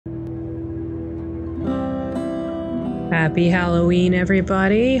Happy Halloween,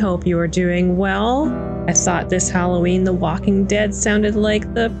 everybody. Hope you are doing well. I thought this Halloween The Walking Dead sounded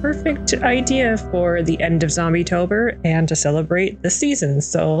like the perfect idea for the end of Zombie-tober and to celebrate the season,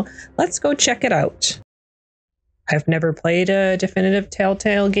 so let's go check it out. I've never played a definitive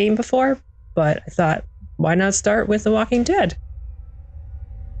Telltale game before, but I thought, why not start with The Walking Dead?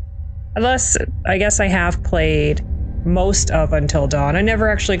 Unless, I guess I have played most of Until Dawn. I never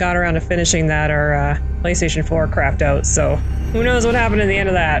actually got around to finishing that or PlayStation 4 crapped out, so who knows what happened at the end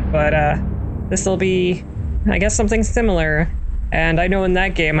of that, but this will be, I guess, something similar. And I know in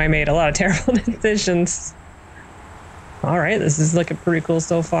that game I made a lot of terrible decisions. Alright, this is looking pretty cool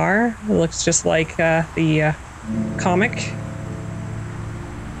so far. It looks just like the comic.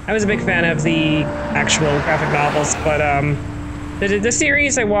 I was a big fan of the actual graphic novels, but the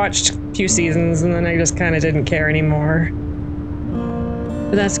series I watched a few seasons and then I just kind of didn't care anymore.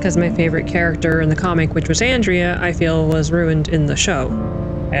 But that's because my favorite character in the comic, which was Andrea, I feel was ruined in the show.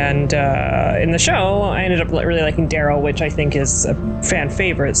 And in the show, I ended up really liking Daryl, which I think is a fan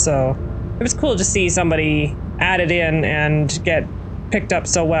favorite, so it was cool to see somebody added in and get picked up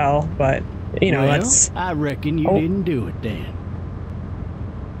so well, but, you know, well, I reckon you didn't do it then.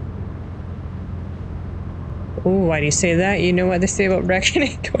 Ooh, why do you say that? You know what they say about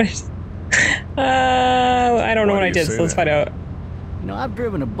reckoning? I don't know what I did, so let's find out. You know, I've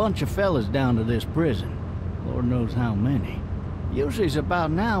driven a bunch of fellas down to this prison. Lord knows how many. Usually it's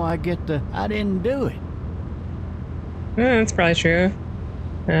about now I get the, I didn't do it. That's probably true.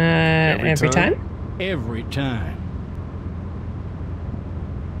 Every time? Every time.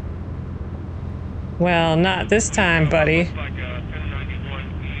 Well, not this time, buddy.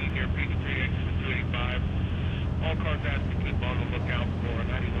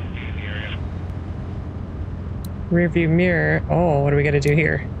 Rearview mirror. Oh, what do we got to do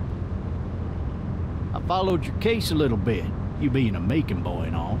here? I followed your case a little bit. You being a Macon boy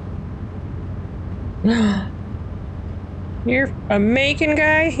and all. You're a Macon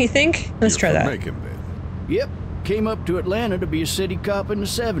guy, you think? Let's try that. Macon, then. Yep. Came up to Atlanta to be a city cop in the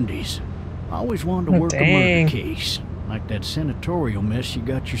 70s. I always wanted to work a murder case. Like that senatorial mess you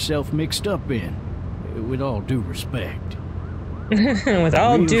got yourself mixed up in. With all due respect. With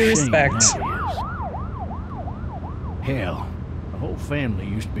all due respect. Hell, the whole family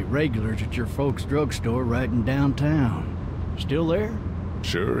used to be regulars at your folks' drugstore right in downtown. Still there?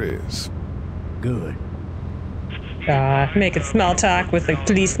 Sure is. Good. Making small talk with the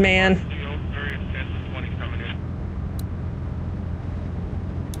policeman.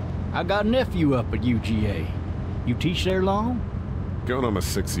 I got a nephew up at UGA. You teach there long? Going on my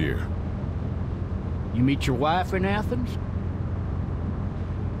 6th year. You meet your wife in Athens?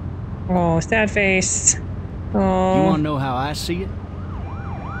 Oh, sad face. Oh. You want to know how I see it?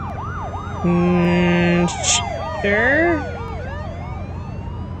 Sure.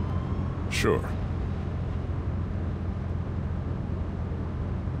 Sure.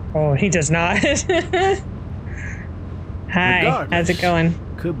 Oh, he does not. Hi, Regardless, how's it going?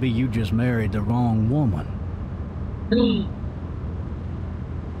 Could be you just married the wrong woman.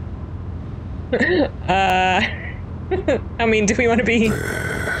 I mean, do we want to be...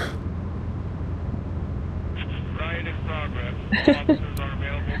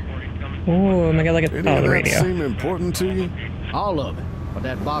 Ooh, am I gonna look at the radio? Seem important to you? All of it, but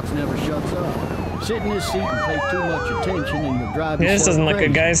that box never shuts up. Sit in this seat and pay too much attention and you'll drive yourself This doesn't look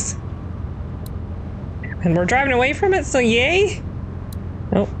good, guys. And we're driving away from it, so yay!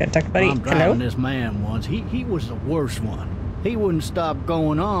 Oh, got duck buddy. I'm driving this man once. He was the worst one. He wouldn't stop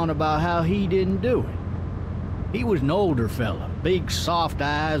going on about how he didn't do it. He was an older fella, big soft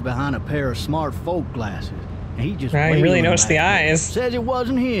eyes behind a pair of smart folk glasses. And he just really noticed the eyes. Says it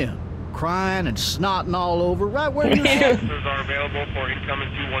wasn't him. Crying and snotting all over right where you're sitting. Are available for incoming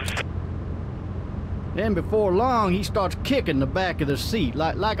 2-1. Then before long, he starts kicking the back of the seat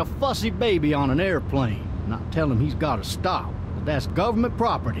like a fussy baby on an airplane. And I tell him he's got to stop. That that's government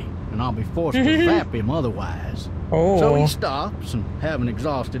property, and I'll be forced to zap him otherwise. Oh. So he stops, and having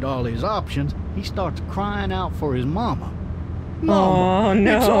exhausted all his options, he starts crying out for his mama. Mama, oh,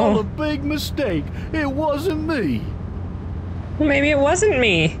 no. It's all a big mistake. It wasn't me. Well, maybe it wasn't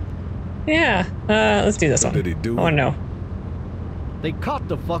me. Yeah, let's do this one. What did he do? Oh, no. They caught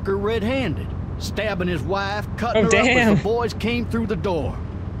the fucker red-handed, stabbing his wife, cutting her up damn. as the boys came through the door.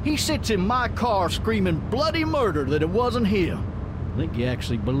 He sits in my car screaming bloody murder that it wasn't him. I think he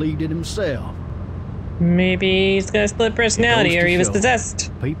actually believed it himself. Maybe he's got a split personality or he was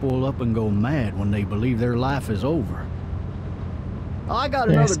possessed. People will up and go mad when they believe their life is over. I got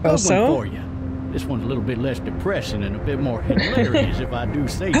another good one for you. This one's a little bit less depressing and a bit more hilarious if I do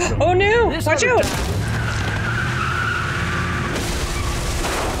say so. Oh no! Watch out!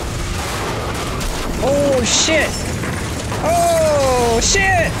 Oh, shit! Oh,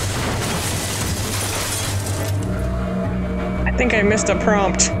 shit! I think I missed a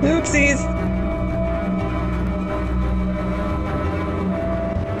prompt. Oopsies!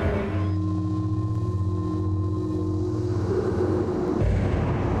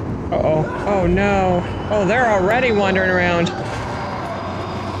 Uh-oh. Oh, no. Oh, they're already wandering around.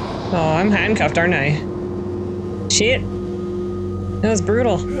 Oh, I'm handcuffed, aren't I? Shit. That was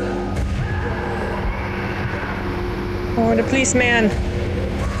brutal. Oh, the policeman.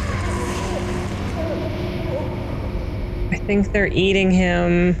 I think they're eating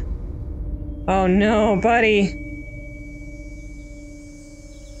him. Oh no, buddy.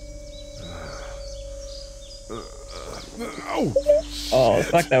 Oh,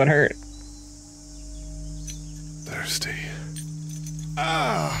 fuck, that would hurt. Thirsty.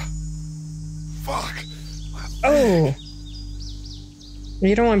 Ah! Fuck! Oh!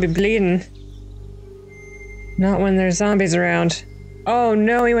 You don't want to be bleeding. Not when there's zombies around. Oh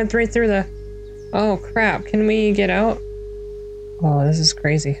no, he went right through the... Oh crap, can we get out? Oh, this is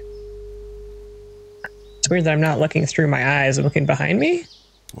crazy. It's weird that I'm not looking through my eyes, I'm looking behind me.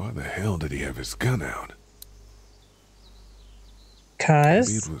 Why the hell did he have his gun out? Cause?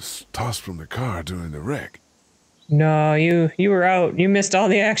 Maybe it was tossed from the car during the wreck. No, you were out. You missed all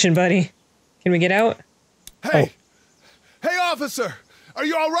the action, buddy. Can we get out? Hey! Oh. Hey, officer! Are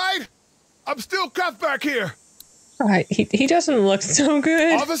you alright? I'm still cuffed back here! Right, he doesn't look so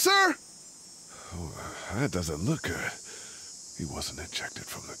good. Officer? Oh, that doesn't look good. He wasn't ejected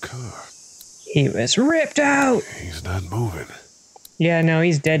from the car. He was ripped out! He's not moving. Yeah, no,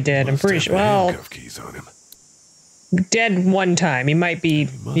 he's dead. I'm pretty sure. Well, handcuff keys on him. Dead one time. He might be,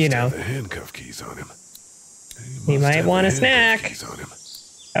 you know. Have the handcuff keys on him. He might want a snack.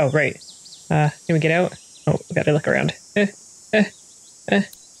 Oh, right. Can we get out? Oh, we gotta look around.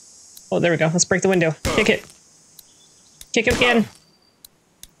 Oh, there we go. Let's break the window. Kick it. Kick it again.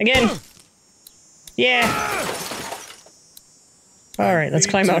 Again. Yeah. All right, let's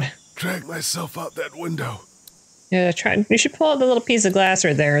climb out. Drag myself out that window. Yeah, try. You should pull out the little piece of glass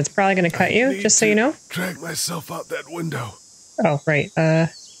right there. It's probably gonna cut you, just so you know. Drag myself out that window. Oh, right.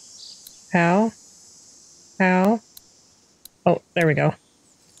 How? How? Oh, there we go.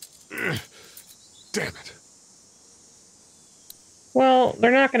 Damn it. Well,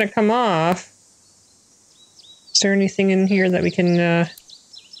 they're not gonna come off. Is there anything in here that we can,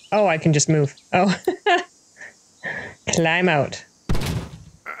 Oh, I can just move. Oh. Climb out.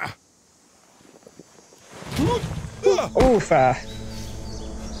 Oof.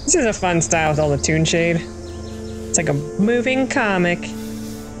 This is a fun style with all the toon shade. It's like a moving comic.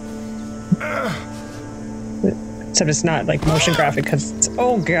 Except it's not like motion graphic because it's...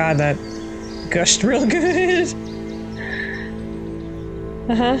 Oh god, that gushed real good.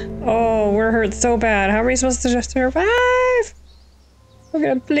 Oh, we're hurt so bad. How are we supposed to just survive? We're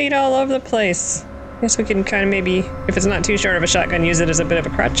gonna bleed all over the place. Guess we can kind of maybe, if it's not too short of a shotgun, use it as a bit of a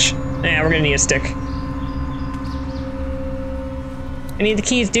crutch. Yeah, we're gonna need a stick. I need the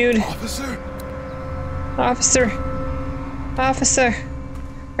keys, dude. Officer? Officer. Officer.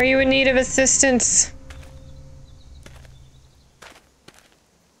 Are you in need of assistance?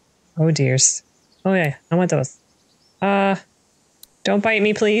 Oh dears. Oh yeah, I want those. Don't bite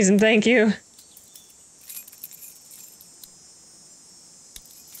me please and thank you.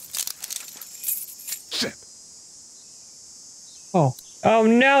 Shit. Oh. Oh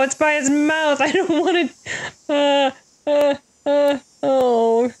no, it's by his mouth. I don't want to.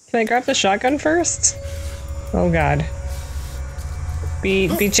 Oh. Can I grab the shotgun first? Oh god. Be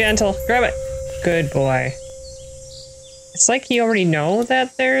gentle. Grab it. Good boy. It's like you already know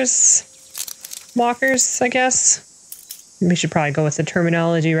that there's walkers, I guess. We should probably go with the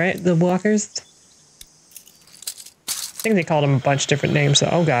terminology, right? The walkers. I think they called them a bunch of different names. So,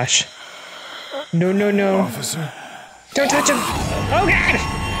 oh gosh. No, no, no. Officer. Don't touch him. Oh god!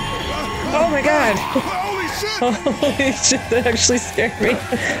 Oh my god! Holy shit! Holy shit, that actually scared me.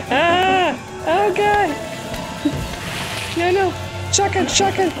 Ah! Oh god! No, no! Shotgun,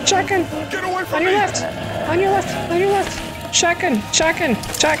 shotgun, shotgun! Get away from On your me! left! On your left! On your left! Shotgun, shotgun,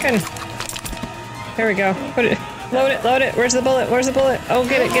 shotgun! There we go. Put it. Load it, load it. Where's the bullet? Where's the bullet? Oh,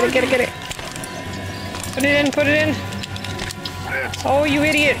 get it, get it, get it, get it. Put it in, put it in. Oh, you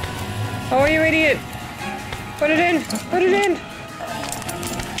idiot. Oh, you idiot. Put it in, put it in.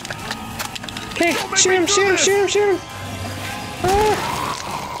 Okay, shoot him, shoot him, shoot him, shoot him.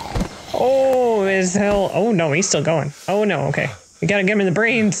 Oh, is hell. Oh no, he's still going. Oh no, okay. We gotta get him in the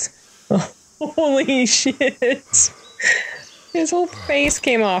brains. Oh, holy shit. His whole face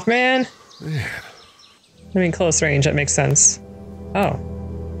came off, man. I mean, close range, that makes sense. Oh.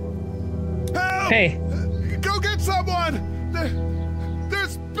 Help! Hey. Go get someone!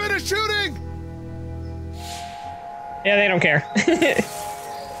 There's been a shooting! Yeah, they don't care.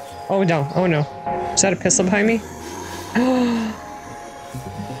 Oh no, oh no. Is that a pistol behind me?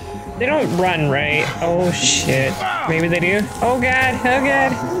 They don't run, right? Oh shit. Maybe they do? Oh god, oh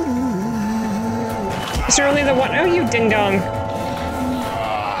god. Is there only the one? Oh, you ding dong.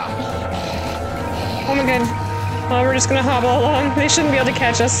 Oh my god. Oh, we're just gonna hobble along. They shouldn't be able to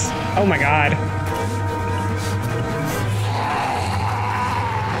catch us. Oh my god.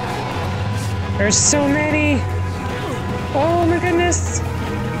 There's so many. Oh my goodness.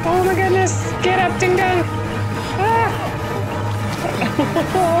 Oh my goodness. Get up, ding dong. Ah.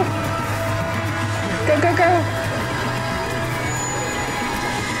 Go, go, go.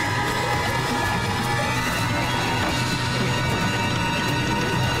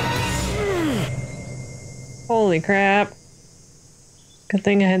 Holy crap. Good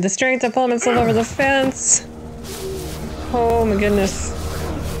thing I had the strength to pull myself over the fence. Oh my goodness.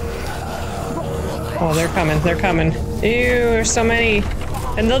 Oh, they're coming, they're coming. Ew, there's so many.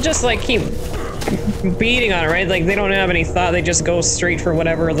 And they'll just like keep beating on it, right? Like they don't have any thought, they just go straight for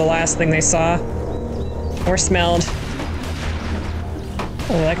whatever the last thing they saw or smelled.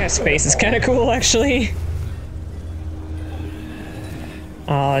 Oh, that guy's face is kind of cool, actually.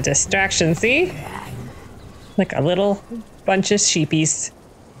 Oh, distraction, see? Like a little bunch of sheepies.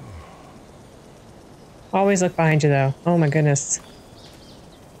 Always look behind you, though. Oh my goodness.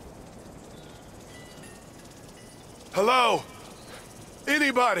 Hello?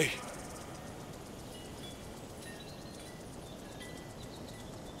 Anybody?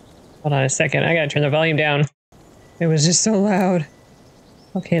 Hold on a second, I gotta turn the volume down. It was just so loud.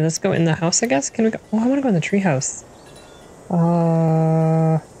 Okay, let's go in the house, I guess? Can we go? Oh, I wanna go in the treehouse.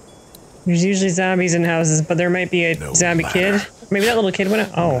 There's usually zombies in houses, but there might be a zombie kid. Maybe that little kid went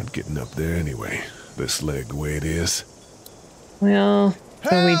out. Oh. I'm not getting up there anyway. This leg the way it is. Well,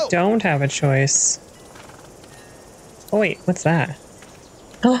 so we don't have a choice. Oh wait, what's that?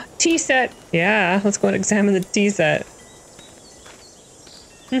 Oh, tea set! Yeah, let's go and examine the tea set.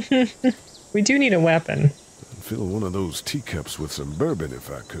 We do need a weapon. I'd fill one of those teacups with some bourbon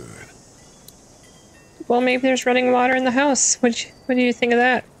if I could. Well, maybe there's running water in the house. What do you think of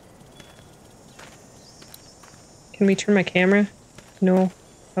that? Can we turn my camera? No?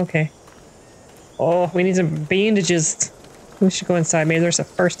 Okay. Oh, we need some bandages. We should go inside. Maybe there's a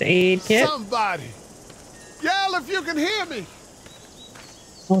first aid kit. Somebody! Yell if you can hear me!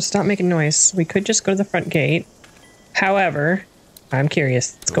 Oh, stop making noise. We could just go to the front gate. However, I'm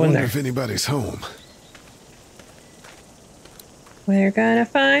curious. Let's go in there. If anybody's home. We're gonna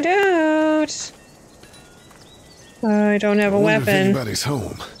find out. I don't have a weapon. If anybody's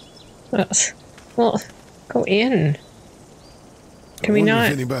home. Well, go in. Can we not?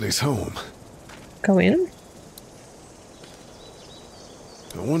 If anybody's home. Go in?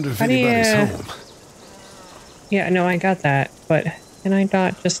 I wonder if anybody's home. Yeah, no, I got that, but can I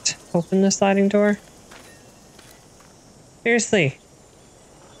not just open the sliding door? Seriously.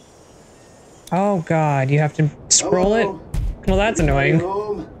 Oh god, you have to scroll it? Well, that's annoying.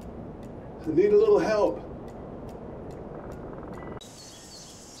 Home? I need a little help.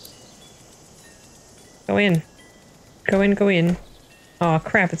 Go in. Go in, go in. Aw,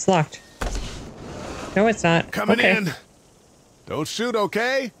 crap, it's locked. No, it's not. Coming in. Don't shoot,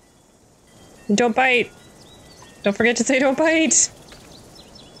 okay? Don't bite. Don't forget to say don't bite.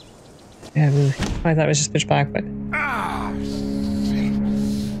 I thought it was just pitch black, but... Ah!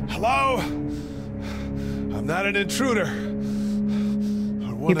 Hello? I'm not an intruder.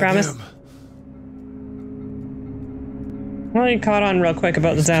 You promise? Well, you caught on real quick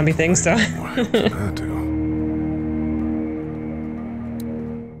about the zombie thing, so...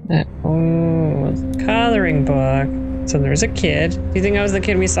 Oh, coloring book. So there's a kid. Do you think I was the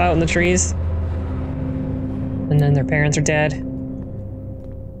kid we saw out in the trees? And then their parents are dead.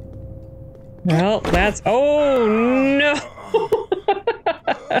 Well, that's... Oh, no!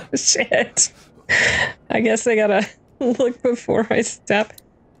 Shit. I guess I gotta look before I step.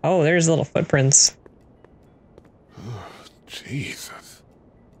 Oh, there's little footprints. Oh, Jesus.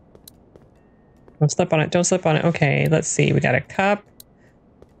 Don't slip on it. Don't slip on it. Okay, let's see. We got a cup.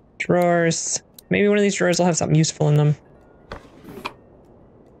 Drawers. Maybe one of these drawers will have something useful in them.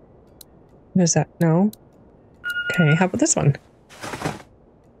 What is that? No? Okay, how about this one?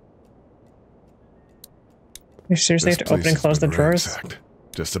 You seriously have to open and close the drawers?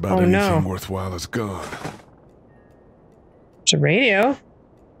 Just about anything worthwhile is gone. There's a radio.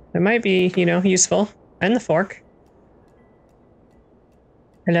 It might be, you know, useful. And the fork.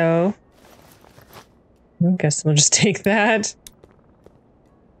 Hello? I guess we'll just take that.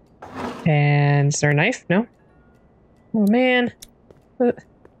 And is there a knife? No? Oh man.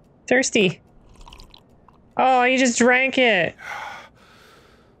 Thirsty. Oh, you just drank it.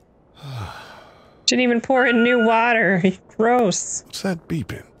 Didn't even pour in new water. Gross. What's that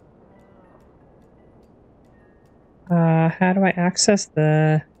beeping? How do I access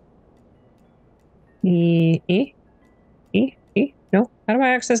the... E? No? How do I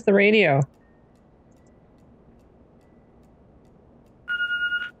access the radio?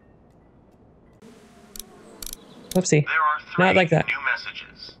 Whoopsie. There are 3 Not like that. new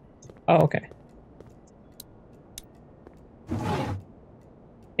messages. Oh, okay.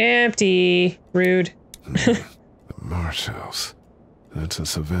 Empty. Rude. The Marsh House. That's a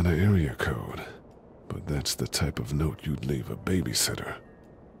Savannah area code. But that's the type of note you'd leave a babysitter.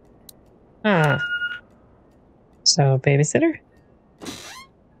 Ah. So, babysitter?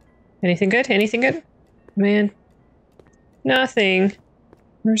 Anything good? Anything good? Man. Nothing.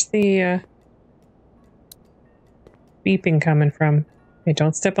 Where's the, beeping coming from? Hey,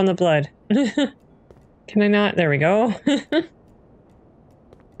 don't step on the blood. Can I not? There we go.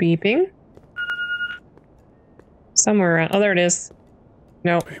 Beeping. Somewhere around. Oh, there it is.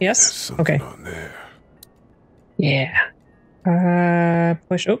 No. Maybe Yes? there's Okay. something on there. Yeah.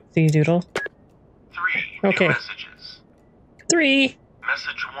 Push. Oh, see you, Doodle. 3 Okay. new messages. 3.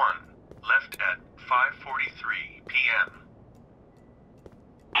 Message 1, left at 5:43 p.m.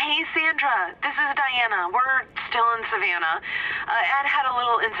 Hey, Sandra, this is Diana. We're still in Savannah. Ed had a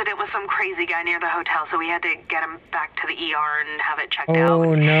little incident with some crazy guy near the hotel, so we had to get him back to the ER and have it checked out.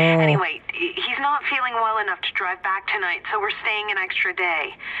 Oh, no. Anyway, he's not feeling well enough to drive back tonight, so we're staying an extra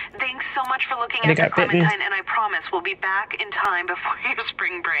day. Thanks so much for looking But he after got bitten. Clementine, and I promise we'll be back in time before your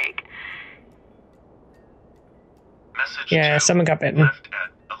spring break. Message Yeah, 2, someone got bitten. left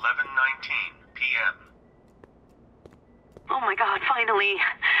at 11:19 p.m. Oh my God, finally.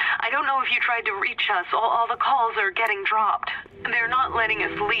 I don't know if you tried to reach us. All the calls are getting dropped. They're not letting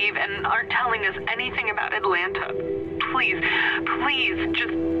us leave and aren't telling us anything about Atlanta. Please,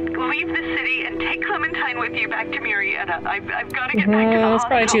 just leave the city and take Clementine with you back to Marietta. I've got to get back to the It's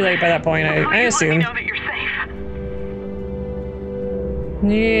probably hospital. too late by that point, I Please assume. let me know that you're safe.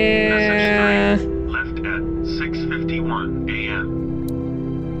 Yeah. Message 3, left at 6:51 a.m.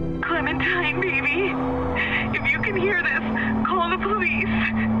 Clementine, baby. If you can hear this, call the police.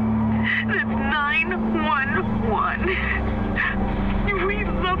 That's 911. We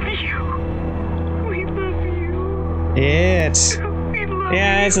love you. We love you. It's... We love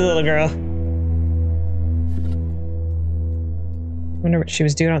Yeah, you. it's a little girl. Wonder what she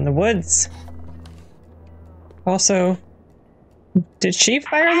was doing out in the woods. Also, did she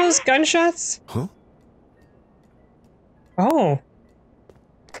fire those gunshots? Huh? Oh.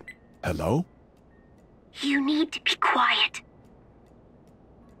 Hello? You need to be quiet.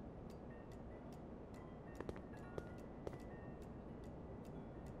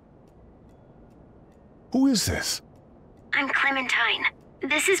 Who is this? I'm Clementine.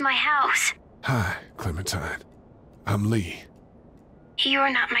 This is my house. Hi, Clementine. I'm Lee.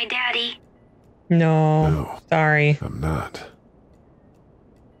 You're not my daddy. No. No. Sorry. I'm not.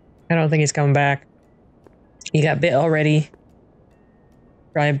 I don't think he's coming back. He got bit already.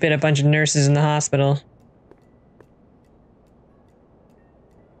 Probably bit a bunch of nurses in the hospital.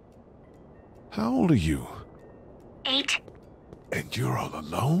 How old are you? 8. And you're all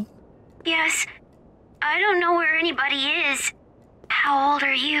alone? Yes. I don't know where anybody is. How old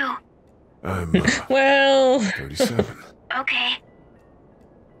are you? I'm, Well... 37. Okay.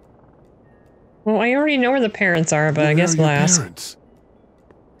 Well, I already know where the parents are, but I guess we'll Where are your ask. parents?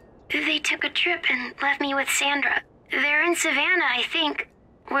 They took a trip and left me with Sandra. They're in Savannah, I think.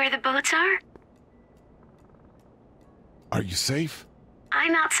 Where the boats are? Are you safe?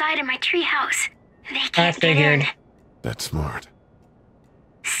 I'm outside in my treehouse. They I can't get figured. in. That's smart.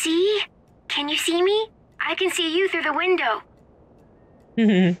 See? Can you see me? I can see you through the window.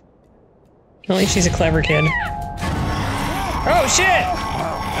 At least she's a clever kid. Oh shit!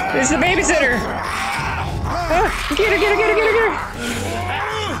 This is the babysitter! Oh, get her, get her, get her, get her, get her!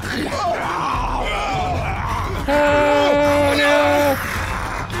 Oh no!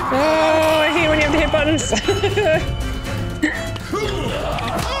 Oh, I hate when you have to hit buttons.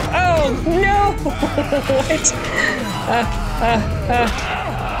 Oh no! What?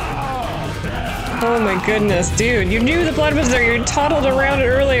 Oh my goodness, dude! You knew the blood was there. You toddled around it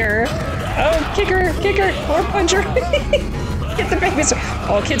earlier. Oh, kick her, or punch her. Get the babysitter.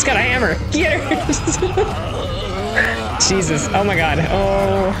 Oh, kid's got a hammer. Get her. Jesus! Oh my God!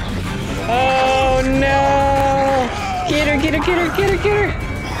 Oh! Oh no! Get her! Get her! Get her! Get her! Get her!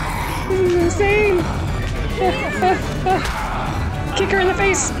 This is insane! Kick her in the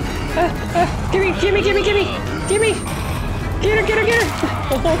face! Gimme! Gimme! Gimme! Gimme! Gimme! Get her! Get her! Get her!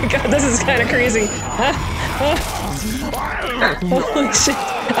 Oh my god, this is kind of crazy. Huh? Holy shit!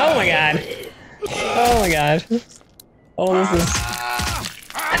 Oh my god! Oh my god! Oh, this is.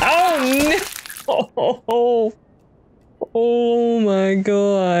 Oh no! Oh my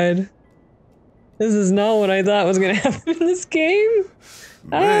god! This is not what I thought was gonna happen in this game.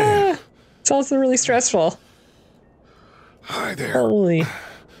 Man. It's also really stressful. Hi there. Holy!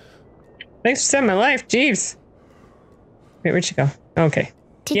 Thanks for saving my life, jeeves. Wait, where'd she go? Okay.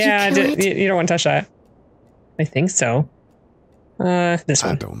 Did Yeah, you kill it? you don't want to touch that. I think so. This I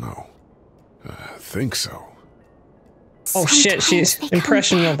one. don't know. I think so. Oh shit, she's Sometimes they come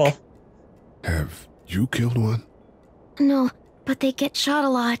impressionable. back. Have you killed one? No, but they get shot a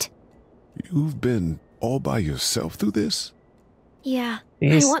lot. You've been all by yourself through this? Yeah.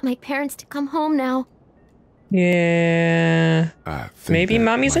 Jeez. I want my parents to come home now. Yeah. I think Maybe that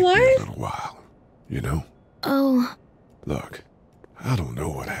Mommy's might be alive? a little while. You know? Oh, Look, I don't know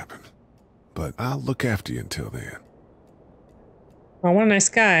what happened, but I'll look after you until then. Oh, what a nice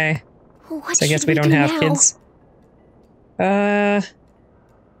guy. what So I guess should we don't do have now? kids.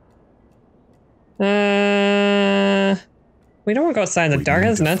 We don't want to go outside in the We dark. need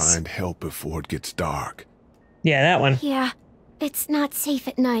That's to nuts. find help before it gets dark. Yeah, that one. Yeah, it's not safe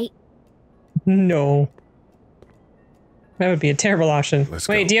at night. No. That would be a terrible option. Let's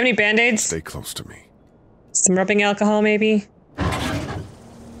Wait, go. do you have any band-aids? Stay close to me. Some rubbing alcohol, maybe?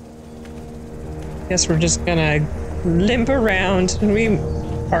 Guess we're just gonna limp around. We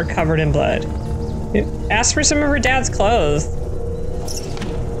are covered in blood. Ask for some of her dad's clothes.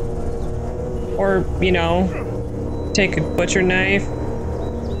 Or, you know, take a butcher knife,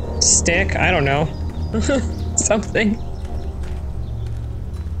 stick, I don't know. Something.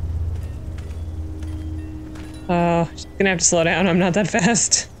 Oh, she's gonna have to slow down. I'm not that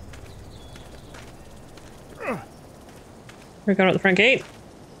fast. We're going out the front gate.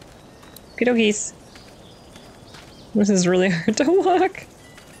 Okie dokies. This is really hard to walk.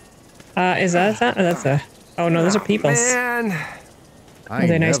 Is that? Oh, that's a. Oh no, those are people's. Man, I Are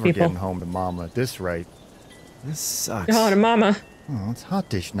they ain't nice never people? getting home to Mama at this rate. This sucks. Oh, to mama. Oh, it's hot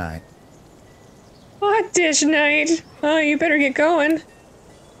dish night. Hot dish night. Oh, you better get going.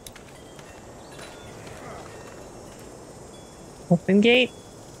 Open gate.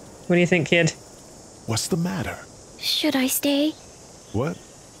 What do you think, kid? What's the matter? Should I stay? What?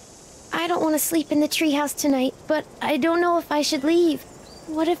 I don't want to sleep in the treehouse tonight, but I don't know if I should leave.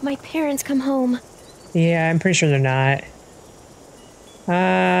 What if my parents come home? Yeah, I'm pretty sure they're not.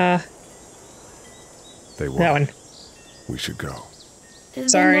 They won't. That one. We should go. Then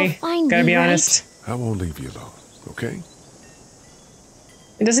Sorry. they'll find Gotta me, be right? honest. I won't leave you alone, okay?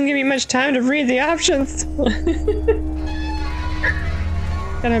 It doesn't give me much time to read the options.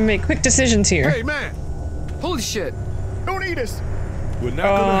 Gotta make quick decisions here. Hey, man! Holy shit! Don't eat us! We're not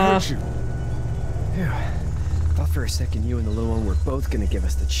gonna hurt you. Phew. Thought for a second you and the little one were both gonna give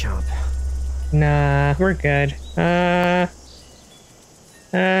us the chomp. Nah, we're good.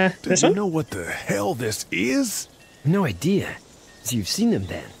 Do This you one? know what the hell this is? No idea. So you've seen them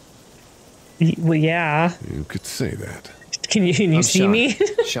then? Well, yeah. You could say that. Can you I'm see Sean. me?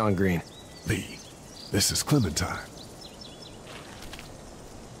 Sean Green. Lee, this is Clementine.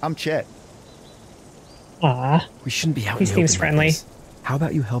 I'm Chet. Aw. We shouldn't be out He in the seems open friendly. Like this. How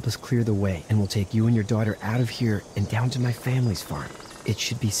about you help us clear the way, and we'll take you and your daughter out of here and down to my family's farm. It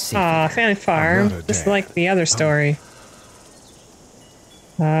should be safe. Aw, there. family farm. not a Just dad. like the other story.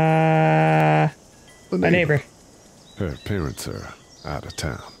 The My neighbor. Her parents are out of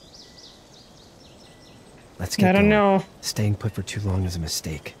town. Let's get I don't going. know. Staying put for too long is a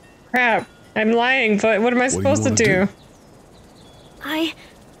mistake. Crap. I'm lying, but what am I do you supposed to wanna do? I...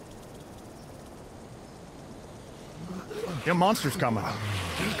 Your monster's coming.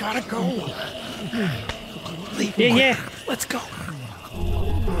 We gotta go. Yeah. Let's go.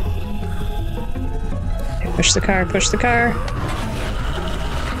 Push the car, push the car.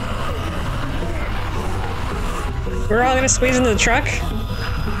 We're all gonna squeeze into the truck.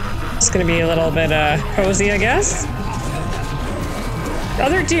 It's gonna be a little bit cozy, I guess.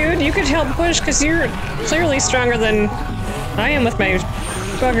 Other dude, you could help push because you're clearly stronger than I am with my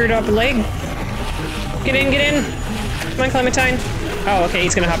buggered up leg. Get in, get in. Come on, Clementine. Oh, okay,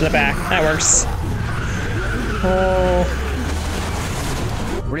 he's gonna hop in the back. That works. Oh.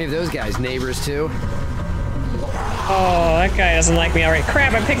 Were any of those guys neighbors too? Oh, that guy doesn't like me already.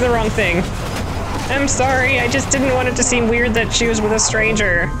 Crap, I picked the wrong thing. I'm sorry, I just didn't want it to seem weird that she was with a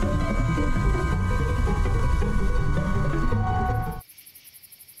stranger.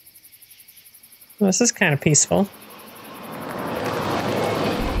 Well, this is kind of peaceful.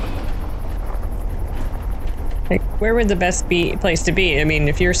 Like, where would the best place to be? I mean,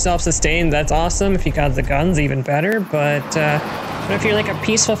 if you're self-sustained, that's awesome. If you got the guns, even better. But if you're like a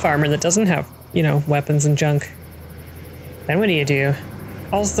peaceful farmer that doesn't have, you know, weapons and junk, then what do you do?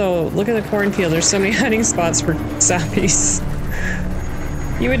 Also, look at the cornfield. There's so many hiding spots for zombies.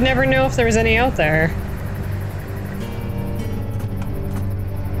 You would never know if there was any out there.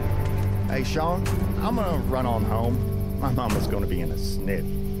 Hey, Sean, I'm gonna run on home. My mama's gonna be in a snit.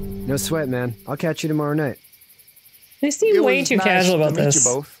 No sweat, man. I'll catch you tomorrow night. They seem way too casual about this. Meet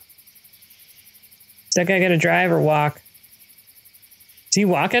you both. Is that guy gonna drive or walk? Is he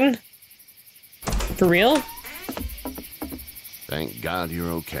walking? For real? Thank God you're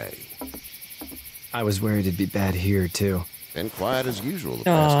okay. I was worried it'd be bad here, too. Been quiet as usual the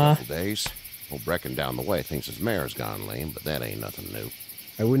past couple days. Old Brecken down the way thinks his mare's gone lame, but that ain't nothing new.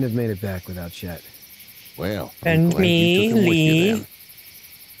 I wouldn't have made it back without Chet. Well, and me, Lee.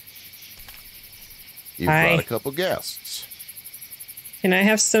 You brought a couple guests. Can I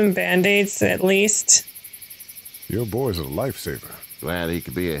have some band-aids at least? Your boy's a lifesaver. Glad he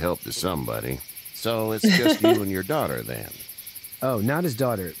could be a help to somebody. So it's just you and your daughter then? Oh, not his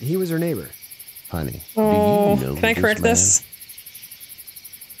daughter. He was her neighbor. Honey, oh, do you know can I correct this?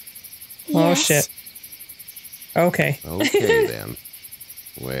 Yes. Oh, shit. Okay. Okay, then.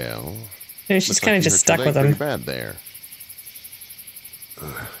 Well... she's kind of just stuck with him. Bad there.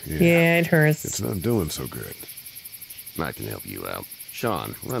 Yeah, it hurts. It's not doing so good. I can help you out.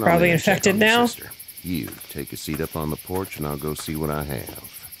 Sean, run probably on infected now. Sister. You take a seat up on the porch and I'll go see what I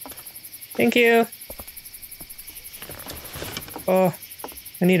have. Thank you. Oh,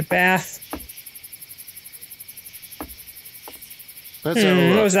 I need a bath. Let's have a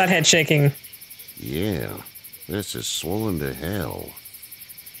look. What was that head shaking? Yeah, this is swollen to hell.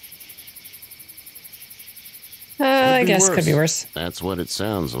 I guess it could be worse. That's what it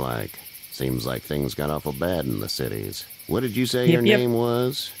sounds like. Seems like things got awful bad in the cities. What did you say your name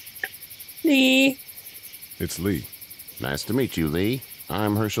was? Lee. It's Lee. Nice to meet you, Lee.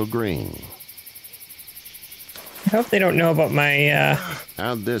 I'm Herschel Green. I hope they don't know about my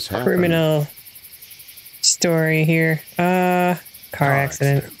how'd this happen? Criminal story here. Car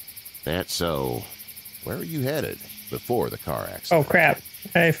accident. That's so. Where are you headed before the car accident? Oh, crap.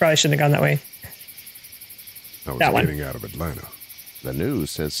 I probably shouldn't have gone that way. I was getting out of Atlanta. The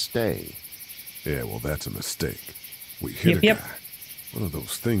news says stay. Yeah, well, that's a mistake. We hit a guy. One of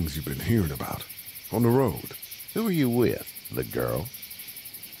those things you've been hearing about. On the road. Who are you with? The girl?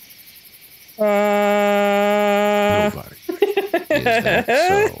 Nobody. Is that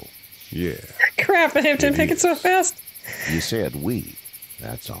so? Yeah. Crap, I have to pick it so fast. You said we.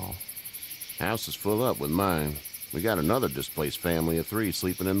 That's all. House is full up with mine. We got another displaced family of 3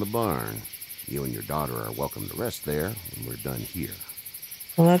 sleeping in the barn. You and your daughter are welcome to rest there, and we're done here.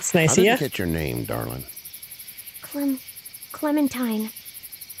 Well, that's nice of you. How did you get your name, darling? Clementine.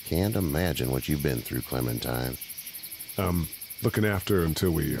 Can't imagine what you've been through, Clementine. Looking after her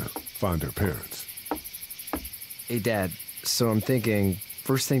until we find her parents. Hey, Dad. So I'm thinking,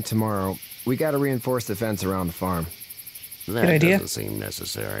 first thing tomorrow, we gotta reinforce the fence around the farm. That Good idea. doesn't seem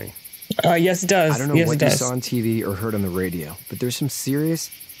necessary. Yes, it does. I don't know what you saw on TV or heard on the radio, but there's some serious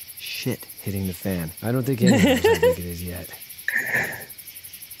shit hitting the fan. I don't think anyone knows how big it is yet.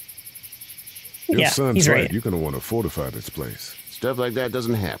 Your son's right. You're gonna want to fortify this place. Stuff like that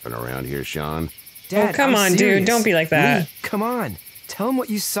doesn't happen around here, Sean. Dad, oh, come on, serious. dude. Don't be like that. Lee, come on. Tell him what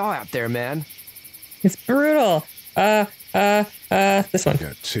you saw out there, man. It's brutal. This one.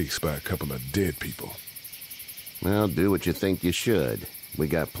 Got chased by a couple of dead people. Well, do what you think you should. We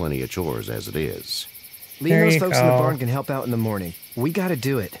got plenty of chores as it is. Lee and those folks in the barn can help out in the morning. We gotta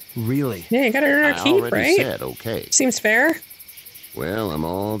do it. Really. Yeah, you gotta earn our keep, right? Said okay. Seems fair. Well, I'm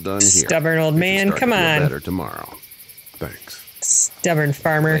all done here. Stubborn old man, come on. Better tomorrow. Thanks. Stubborn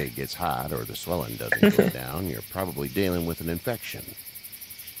farmer. If it gets hot or the swelling doesn't go down, you're probably dealing with an infection.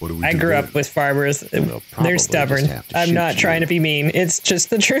 What do we I grew up with farmers. They're stubborn. I'm not trying to be mean. It's just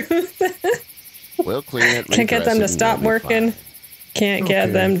the truth. We'll clean it. Can't get them to stop working. Can't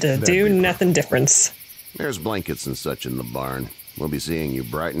get them to do nothing different. There's blankets and such in the barn. We'll be seeing you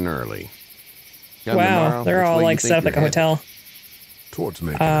bright and early. Come wow, tomorrow, they're all like set up like a hotel. Towards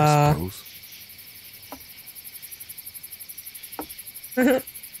Macon, I suppose.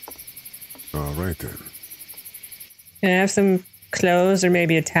 All right then. Can I have some clothes or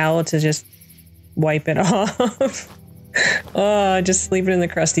maybe a towel to just wipe it off? Oh, just leave it in the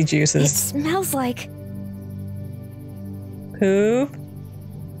crusty juices. It smells like poop.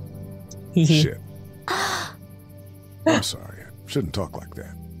 Shit. I'm sorry. I shouldn't talk like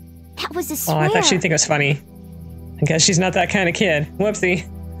that. That was a swear. Oh, I thought she'd think it was funny. I guess she's not that kind of kid. Whoopsie.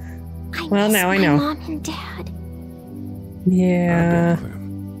 Well, now I know. Mom and Dad. Yeah. I've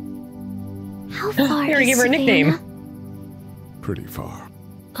been Clem. How far You already is gave her a nickname. Savannah? Pretty far.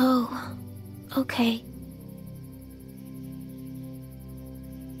 Oh, okay.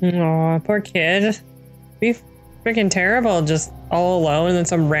 Aw, poor kid. Be freaking terrible, just all alone, and then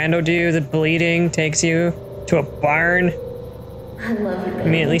some rando dude that's bleeding takes you to a barn. I love you, baby. I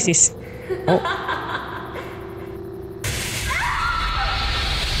mean, at least he's. Oh.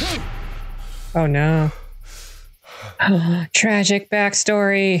 Oh no. Tragic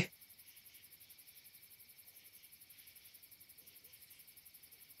backstory.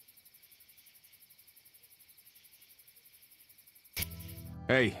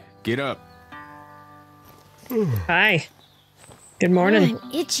 Hey, get up. Hi. Good morning.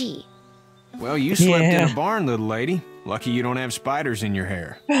 I'm itchy. Well, you slept in Yeah. a barn, little lady. Lucky you don't have spiders in your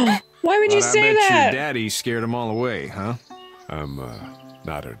hair. Why would you But say I bet that? your daddy scared them all away, huh? I'm,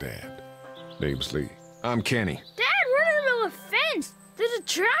 not her dad. Name's Lee. I'm Kenny. Dad, we're in the middle of a fence. There's a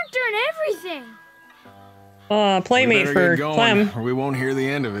tractor and everything. We Playmate better for get going, Clem. or we won't hear the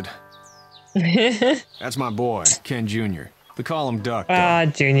end of it. That's my boy, Ken Jr. We call him Duck. Ah,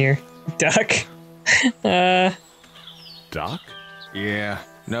 Junior. Duck. Doc? Yeah,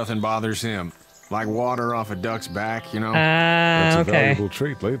 nothing bothers him. Like water off a duck's back, you know? That's a okay. valuable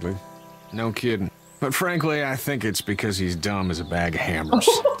trait lately. No kidding. But frankly, I think it's because he's dumb as a bag of hammers.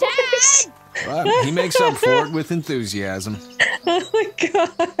 Dad! But he makes up for it with enthusiasm. Oh my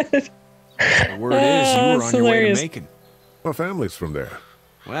god. The word is you were that's on your way hilarious. to Macon. My family's from there.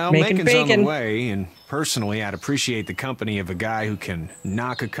 Well, Making Macon's on the bacon. way, and personally, I'd appreciate the company of a guy who can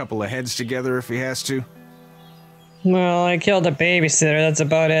knock a couple of heads together if he has to. Well, I killed a babysitter, that's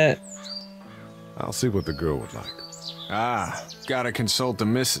about it. I'll see what the girl would like. Ah, gotta consult the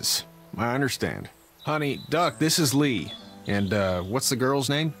missus. I understand. Honey, Duck, this is Lee. And, what's the girl's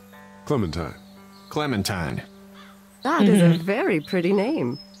name? Clementine. Clementine. That is a very pretty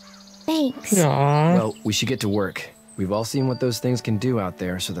name. Thanks. Aww. Well, we should get to work. We've all seen what those things can do out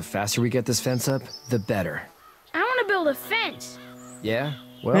there, so the faster we get this fence up, the better. I want to build a fence. Yeah?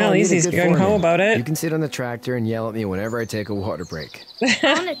 Well, Well, at I least need a he's good gung ho foreman. about it. You can sit on the tractor and yell at me whenever I take a water break.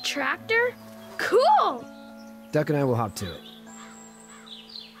 On a tractor? Cool! Duck and I will hop to it.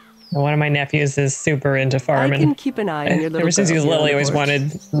 One of my nephews is super into I farming. can keep an eye on your little Ever since he was girl little, he here on always the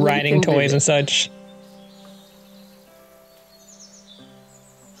porch. wanted We riding can toys visit. and such.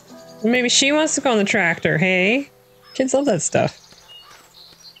 Maybe she wants to go on the tractor, hey? Kids love that stuff.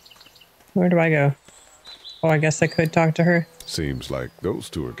 Where do I go? Oh, I guess I could talk to her. Seems like those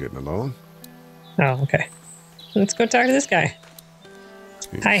two are getting along. Oh, okay. Let's go talk to this guy.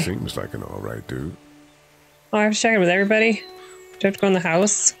 He Hi. seems like an alright dude. Oh, I have to check in with everybody. Do I have to go in the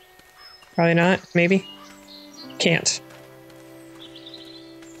house? Probably not. Maybe. Can't.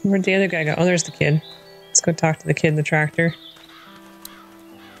 Where'd the other guy go? Oh, there's the kid. Let's go talk to the kid in the tractor.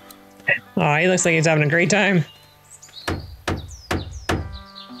 Oh, he looks like he's having a great time.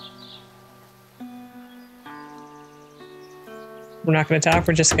 We're not going to talk.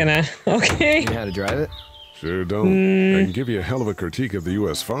 We're just going to... Okay. You know how to drive it? Sure don't. I can give you a hell of a critique of the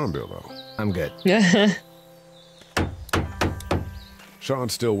U.S. Farm Bill, though. I'm good. Yeah.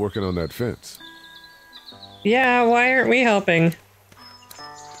 Sean's still working on that fence. Yeah, why aren't we helping?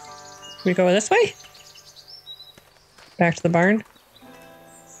 We go this way? Back to the barn?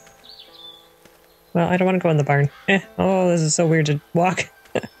 Well, I don't want to go in the barn. Oh, this is so weird to walk.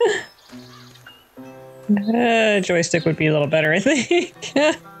 Joystick would be a little better, I think.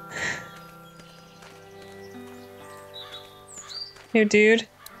 Hey, dude.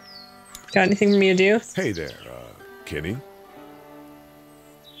 Got anything for me to do? Hey there, Kenny.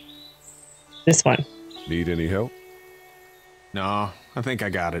 This one. Need any help? No, I think I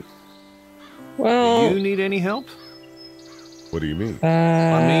got it. Well... Do you need any help? What do you mean?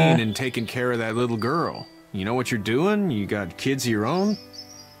 I mean, in taking care of that little girl. You know what you're doing? You got kids of your own?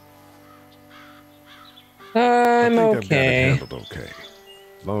 I I'm think I've got it okay. handled okay.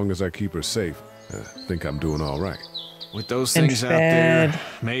 As long as I keep her safe, I think I'm doing all right. With those And things out there, fed.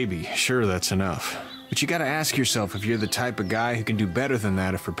 maybe. Sure, that's enough. But you gotta ask yourself if you're the type of guy who can do better than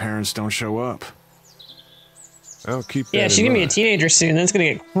that if her parents don't show up. I'll keep that Yeah, in she's gonna be a mind. teenager soon. That's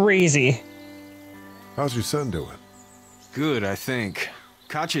gonna get crazy. How's your son doing? Good, I think.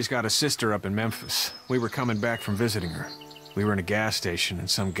 Katya's got a sister up in Memphis. We were coming back from visiting her. We were in a gas station and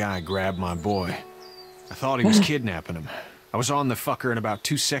some guy grabbed my boy. I thought he was kidnapping him. I was on the fucker in about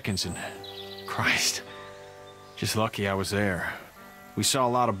 2 seconds and... Christ. Just lucky I was there. We saw a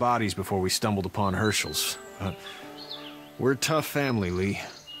lot of bodies before we stumbled upon Herschel's. But we're a tough family, Lee.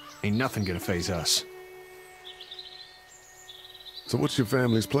 Ain't nothing gonna faze us. So what's your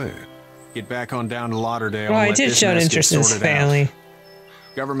family's plan? Get back on down to Lauderdale. Well, and I let did this show an mess get interest in his sorted out. family.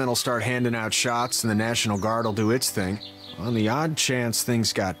 Government will start handing out shots, and the National Guard will do its thing. On the odd chance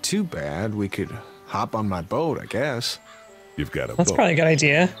things got too bad, we could hop on my boat, I guess. You've got a That's boat. probably a good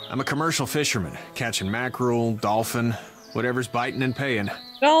idea. I'm a commercial fisherman, catching mackerel, dolphin, whatever's biting and paying.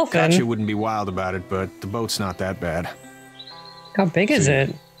 Dolphin? Katya wouldn't be wild about it, but the boat's not that bad. How big is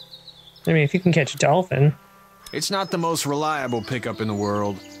it? I mean, if you can catch a dolphin. It's not the most reliable pickup in the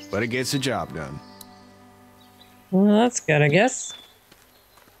world, but it gets the job done. Well, that's good, I guess.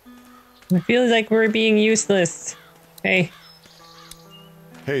 I feel like we're being useless. Hey.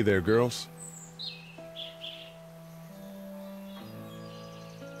 Hey there, girls.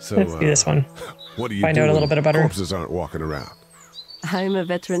 So, Let's do this one. What do you Find do out a when little bit about her. corpses aren't walking around? I'm a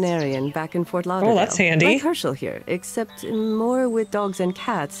veterinarian back in Fort Lauderdale. Oh, that's handy. Like Herschel here, except more with dogs and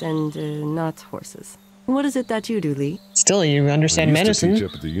cats and not horses. What is it that you do, Lee? Still, you understand I used to medicine. teach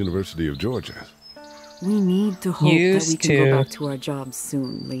up at the University of Georgia. We need to hope that we Used can go to. back to our jobs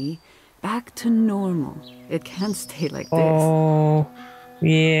soon, Lee. Back to normal. It can't stay like this. Oh,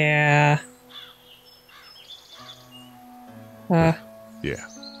 yeah. Yeah,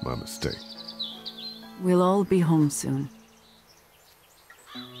 my mistake. We'll all be home soon.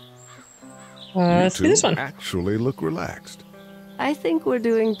 Let's do this one. Actually look relaxed. I think we're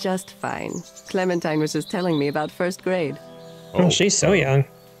doing just fine. Clementine was just telling me about first grade. Oh, she's so young.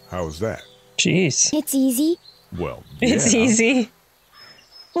 How was that? Jeez. It's easy. Well, It's yeah. easy.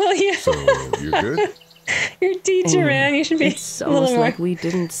 Well, yeah. So, you're good? You're a teacher, man. You should be It's a little almost more. like we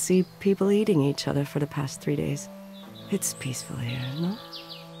didn't see people eating each other for the past 3 days. It's peaceful here, no?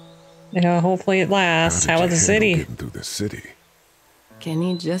 Yeah, hopefully it lasts. How about the city? Getting through the city.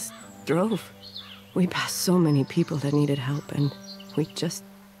 Kenny just drove. We passed so many people that needed help, and we just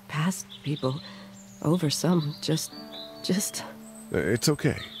passed people over some. Just. It's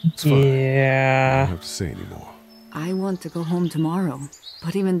okay. It's fine. I Yeah. don't have to say anymore. I want to go home tomorrow.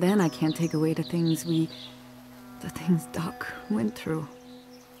 But even then, I can't take away the things Doc went through.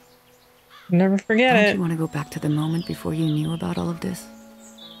 Never forget Don't it. you want to go back to the moment before you knew about all of this?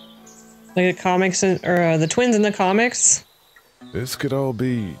 Like the comics, or the twins in the comics. This could all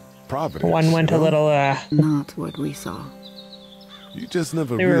be Providence. One went you a know? little, Not what we saw. You just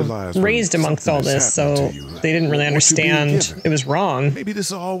never they were realized when raised amongst all something this, is so happening to you, they didn't really what you're being understand given. it was wrong. Maybe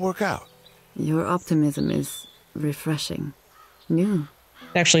this will all work out. Your optimism is refreshing. New.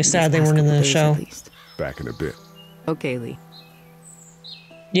 Actually, sad they These weren't in past the couple show. days, at least. Back in a bit. Okay, Lee.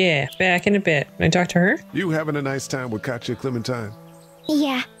 Yeah, back in a bit. Can I talk to her? You having a nice time with Katya Clementine?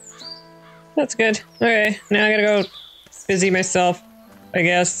 Yeah. That's good. Okay, now I gotta go busy myself, I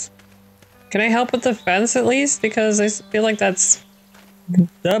guess. Can I help with the fence at least? Because I feel like that's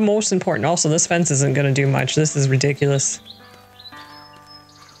the most important. Also, this fence isn't gonna do much. This is ridiculous.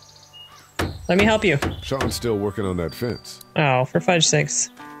 Let me help you. Sean's still working on that fence. Oh, for fudge sakes.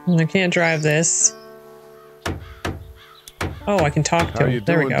 I can't drive this. Oh, I can talk to How him. you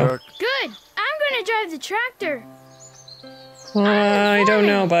There doing, we go. Duck? Good. I'm gonna drive the tractor. I don't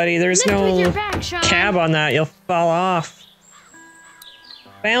know, buddy. There's Lift with no your back, Sean. cab on that. You'll fall off.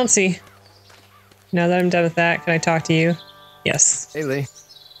 Bouncy. Now that I'm done with that, can I talk to you? Yes. Hey, Lee.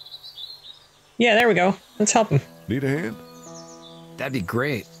 Yeah, there we go. Let's help him. Need a hand? That'd be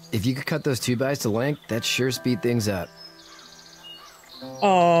great. If you could cut those 2x to length, that'd sure speed things up.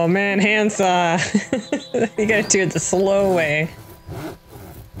 Oh, man, handsaw. You gotta do it the slow way.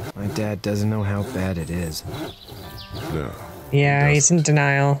 My dad doesn't know how bad it is. No. Yeah, he's in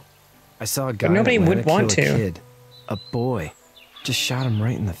denial. I saw a guy But nobody in Atlanta would want kill a to. kid. A boy. Just shot him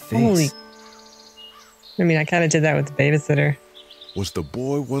right in the face. Holy. I mean, I kind of did that with the babysitter. Was the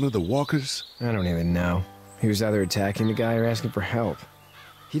boy one of the walkers? I don't even know. He was either attacking the guy or asking for help.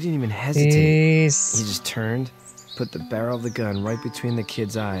 He didn't even hesitate. Jeez. He just turned, put the barrel of the gun right between the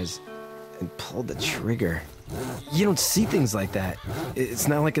kid's eyes, and pulled the trigger. You don't see things like that. It's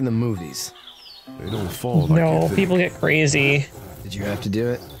not like in the movies. They don't fall like No, you think. people get crazy. Did you have to do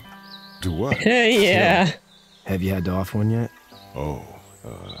it? Do what? Yeah. Have you had to off one yet? Oh,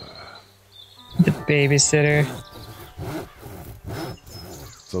 The babysitter.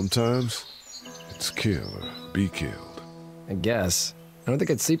 sometimes it's kill or be killed. I guess. I don't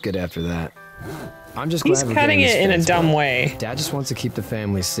think I'd sleep good after that. I'm just He's glad we're cutting getting it in this a fence dumb built. way. Dad just wants to keep the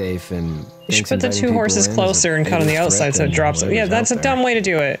family safe and You should thinks put the inviting two people horses in is closer and cut on the bigger outside threat so it than drops. Yeah, whatever's that's a out there. dumb way to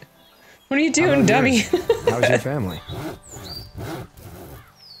do it. What are you doing, dummy? How's your family?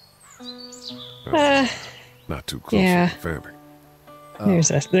 Not too close Yeah. to the family.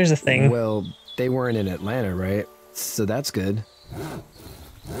 There's a thing. Well, they weren't in Atlanta, right? So that's good.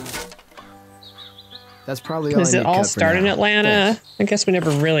 That's probably all Does I it need all cut for start in now. Atlanta? Thanks. I guess we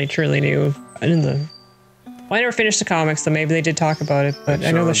never really truly knew. Well, I never finished the comics, so maybe they did talk about it, but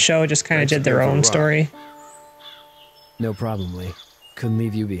I know the show just kind of did their own story. No problem, Lee. Couldn't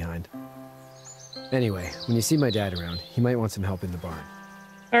leave you behind. Anyway, when you see my dad around, he might want some help in the barn.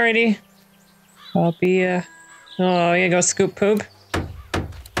 Alrighty. I'll be, oh, you go scoop poop?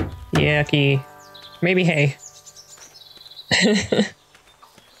 Yucky. Maybe hay.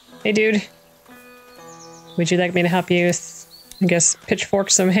 Hey, dude. Would you like me to help you, I guess, pitchfork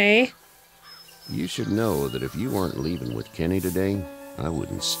some hay? You should know that if you weren't leaving with Kenny today, I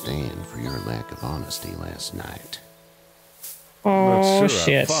wouldn't stand for your lack of honesty last night. Oh, Not sure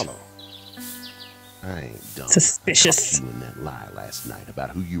shit. I follow. I ain't dumb. Suspicious. I caught you in that lie last night about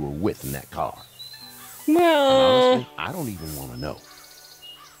who you were with in that car. Well... Honestly, I don't even want to know.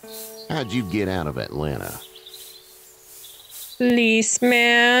 How'd you get out of Atlanta? Police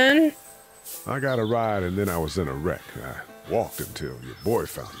man. I got a ride and then I was in a wreck. I walked until your boy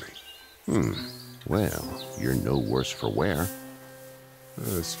found me. Well, you're no worse for wear.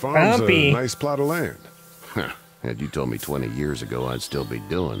 This farm's a nice plot of land. Had you told me 20 years ago I'd still be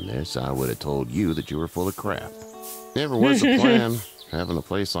doing this, I would have told you that you were full of crap. Never was a plan, having a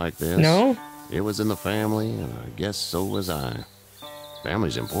place like this. No? It was in the family, and I guess so was I.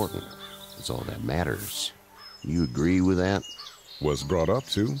 Family's important. It's all that matters. You agree with that? Was brought up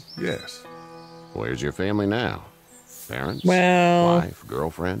to, yes. Where's your family now? Parents? Well... Wife?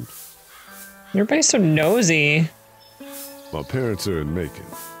 Girlfriend? Everybody's so nosy. My parents are in Macon,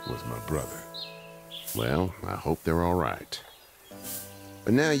 with my brother. Well, I hope they're all right.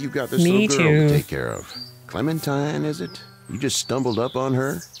 But now you've got this Me little girl too. to take care of. Clementine, is it? You just stumbled up on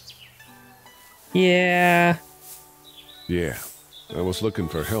her? Yeah. Yeah, I was looking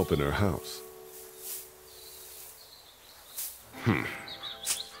for help in her house.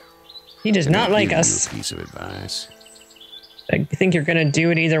 He does not like Give you us. a piece of advice. I think you're gonna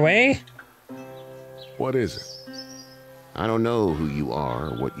do it either way? What is it? I don't know who you are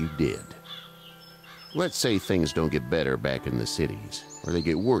or what you did. Let's say things don't get better back in the cities, or they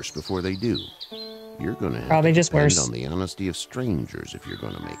get worse before they do. You're gonna have Probably to just depend worse. on the honesty of strangers if you're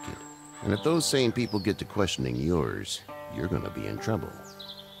gonna make it. And if those same people get to questioning yours, you're gonna be in trouble.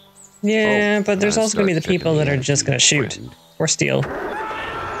 Yeah, but there's gotta also gonna be the start checking people the that are just gonna shoot. friend. Or steal. Go!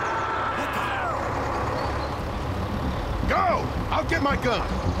 I'll get my gun.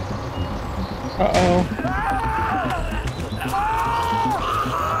 Uh-oh.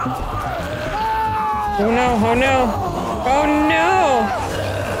 Oh no, oh no. Oh no!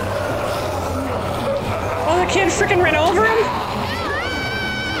 Oh, the kid freaking ran over him?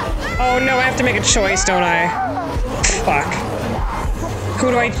 Oh no, I have to make a choice, don't I? Fuck. Who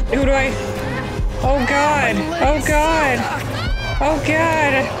do I... Oh god. Oh god. Oh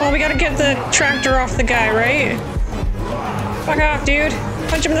god. Well, we gotta get the tractor off the guy, right? Fuck off, dude.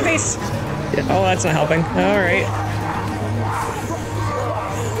 Punch him in the face. Oh, that's not helping. Alright.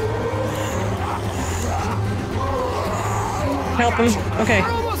 Help him. Okay.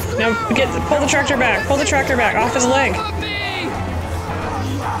 Now pull the tractor back. Pull the tractor back. Off his leg.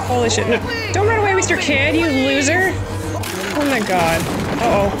 Holy shit. No. Don't run away with your kid, you loser. Oh my god.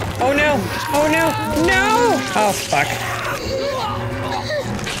 Uh-oh. Oh no. Oh no. No! Oh, fuck.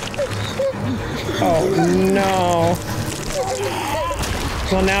 Oh no.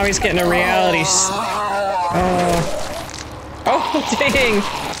 Well, now he's getting a reality. Oh. Oh, dang.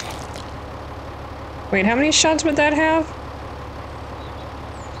 Wait, how many shots would that have?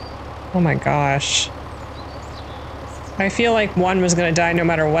 Oh my gosh. I feel like one was gonna die no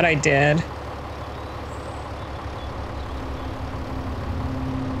matter what I did.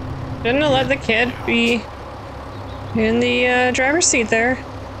 Shouldn't have let the kid be in the driver's seat there.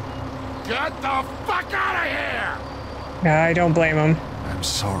 Get the fuck out of here! I don't blame him. I'm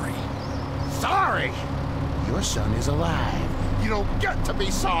sorry. Sorry? Your son is alive. You don't get to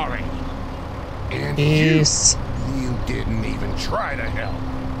be sorry. And Yes. you didn't even try to help.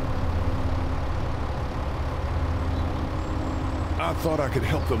 I thought I could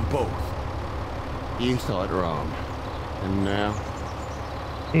help them both. You thought wrong. And now?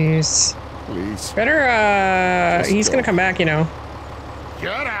 Jeez. Please. Better, he's gonna come back, you know.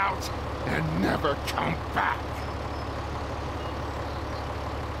 Get out and never come back.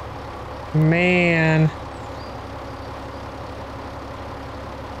 Man.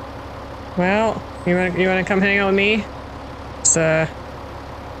 Well, you wanna come hang out with me? It's,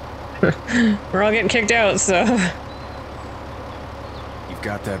 we're all getting kicked out, so... You've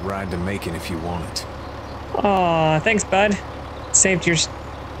got that ride to Macon if you want it. Aw, thanks, bud. Saved your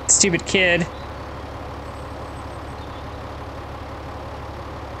stupid kid.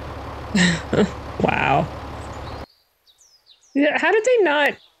 Wow. Yeah, how did they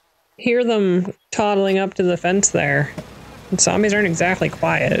not hear them toddling up to the fence there? And zombies aren't exactly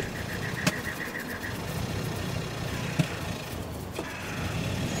quiet.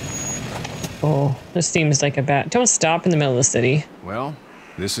 Oh, this seems like a bad... Don't stop in the middle of the city. Well,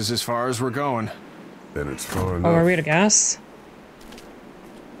 this is as far as we're going. Then it's far enough. Oh, are we out of gas?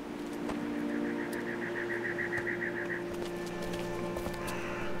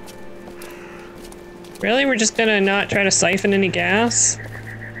 Really? We're just gonna not try to siphon any gas?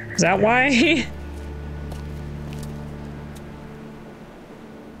 Is that why?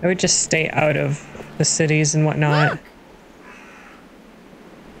 I would just stay out of the cities and whatnot. Look!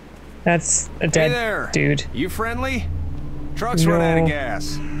 That's a dead hey there. Dude. You friendly? Truck's run out of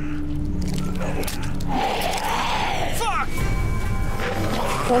gas. Fuck!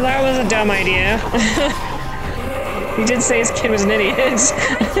 Well, that was a dumb idea. He did say his kid was an idiot.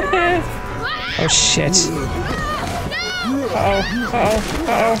 Oh shit. Uh-oh. Uh-oh.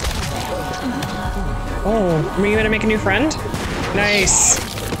 Uh-oh. Oh, were you gonna make a new friend? Nice.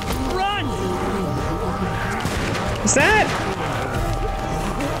 Run! Is that?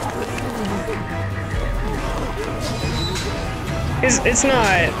 It's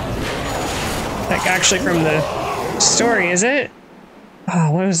not like actually from the story, is it?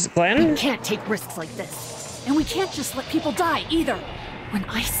 Oh, what was it, Glenn? We can't take risks like this. And we can't just let people die either. When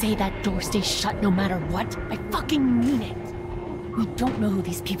I say that door stays shut no matter what, I fucking mean it. We don't know who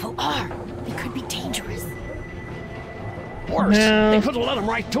these people are. They could be dangerous. Worse, No. they could have let them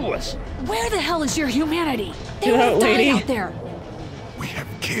right to us. Where the hell is your humanity? They Get out, will die lady. out there. We have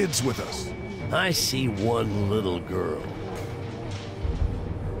kids with us. I see one little girl.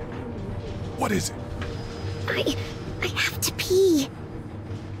 What is it? I have to pee.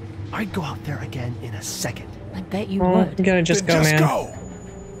 I'd go out there again in a second. I bet you Oh, would. you gotta just go, Just man. go.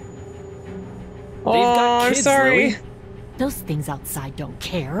 Oh, I'm sorry. Lily. Those things outside don't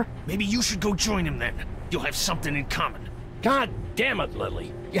care. Maybe you should go join them then. You'll have something in common. God damn it,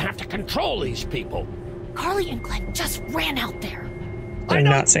 Lily. You have to control these people. Carly and Glenn just ran out there. Did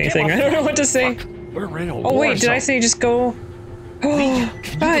not say anything. I don't know what to say. We're in a Oh wait, did I say just go? Oh,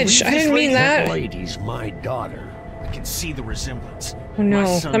 fudge! I didn't mean that. Lady's my daughter. I can see the resemblance. Oh no, My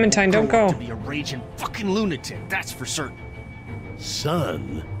son Clementine, will don't grow up go. to be a raging fucking lunatic, that's for certain.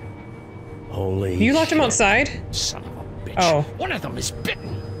 Son. Holy You locked him shit. outside? Son of a bitch. Oh. One of them is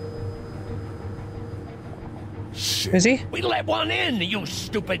bitten. Shit. Is he? We let one in, you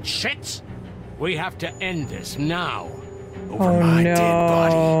stupid shits. We have to end this now. Over Oh my dead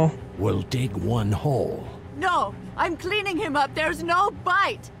body. no. We'll dig one hole. No, I'm cleaning him up. There's no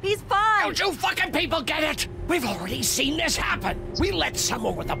bite. He's fine. Don't you fucking people get it? We've already seen this happen. We let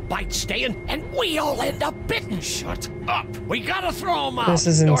someone with a bite stay in, and we all end up bitten. Shut up. We gotta throw him out. This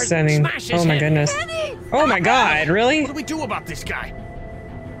is or insane. smash his Oh my head. goodness. Oh my god, really? What do we do about this guy?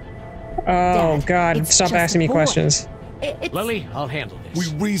 Oh Dad, god, it's stop just asking me a boy. questions. It's... Lily, I'll handle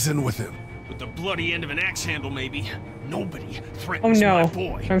this. We reason with him. With the bloody end of an axe handle, maybe. Nobody Oh threatens no. my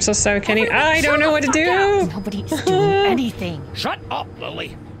boy. I'm so sorry, Kenny. I don't know what to do! Nobody's doing anything. Shut up,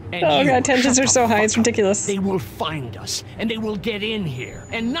 Lily. And Oh you, god, tensions shut are the so high, fuck it's up. ridiculous. They will find us, and they will get in here,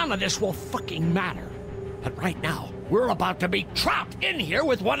 and none of this will fucking matter. But right now, we're about to be trapped in here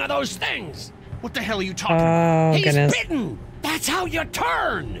with one of those things. What the hell are you talking about? Oh He's goodness. bitten. That's how you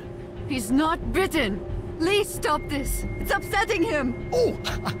turn. He's not bitten. Lee, stop this. It's upsetting him. Oh,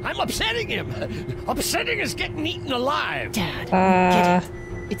 I'm upsetting him. Upsetting is getting eaten alive. Dad, get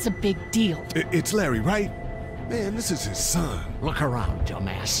it. It's a big deal. It's Larry, right? Man, this is his son. Look around,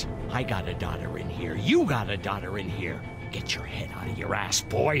 dumbass. I got a daughter in here. You got a daughter in here. Get your head out of your ass,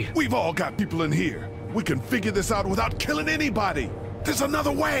 boy. We've all got people in here. We can figure this out without killing anybody. There's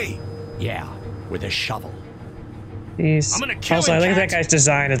another way. Yeah, with a shovel. Jeez. I'm gonna kill Also, him, I look at that Cat. guy's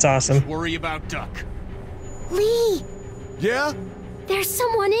design, it's awesome. Worry about Duck. Lee, Yeah? there's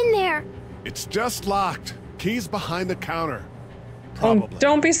someone in there. It's just locked. Keys behind the counter. Oh, Probably.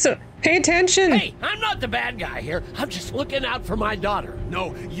 don't be so... Pay attention! Hey, I'm not the bad guy here. I'm just looking out for my daughter.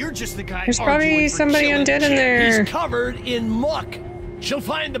 No, you're just the guy There's arguing probably for somebody killing undead in Cat. there. He's covered in muck. She'll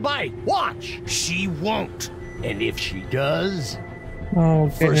find the bite. Watch. She won't. And if she does, Oh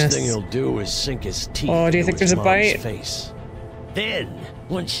first goodness. thing he'll do is sink his teeth Oh, do you into think his there's a mom's bite? face. Then,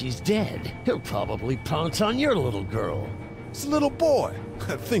 once she's dead, he'll probably pounce on your little girl. It's a little boy.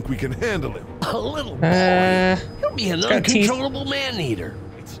 I think we can handle him. A little boy. He'll be an he's got teeth. uncontrollable man-eater.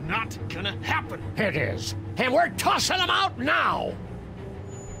 It's not gonna happen. It is. And we're tossing him out now.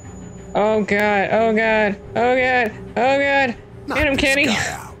 Oh god, oh god, oh god, oh god. Knock Hit him, this Kenny.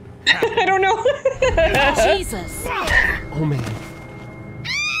 guy out. I don't know. Jesus. Oh man.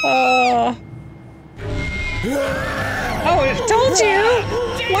 Oh. Oh, I told you!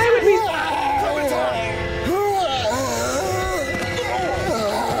 Why would we...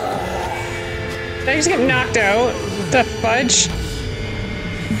 Did I just get knocked out? The fudge?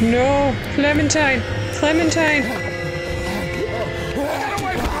 No, Clementine! Clementine!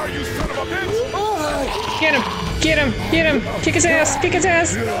 Get him! Get him! Get him! Kick his ass! Kick his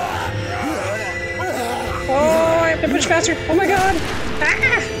ass! Oh, I have to push faster! Oh my god!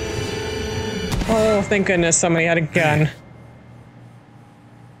 Ah! Oh, thank goodness somebody had a gun.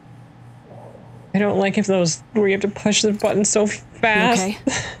 I don't like if those where you have to push the button so fast. Okay.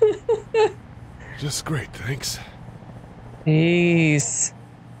 Just great, thanks. Jeez.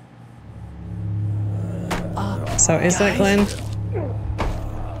 So is that Glenn?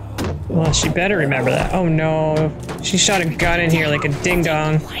 Well, she better remember that. Oh no. She shot a gun in here like a ding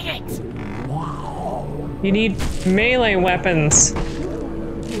dong. You need melee weapons.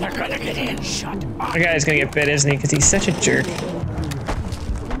 They're gonna get in. Shut up. The guy's gonna get bit, isn't he? Because he's such a jerk.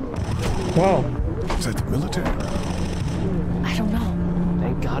 Whoa. Is that the military? I don't know.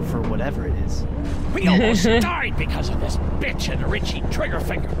 Thank God for whatever it is. We almost died because of this bitch and Richie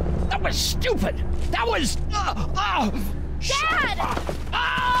Triggerfinger. That was stupid. That was. Dad!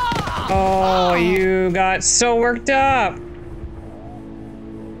 Oh, you got so worked up.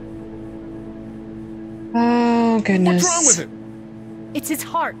 Oh goodness. What's wrong with it? It's his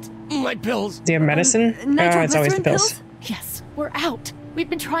heart. My pills. Do you have medicine? Oh, it's always the pills. Yes, we're out. We've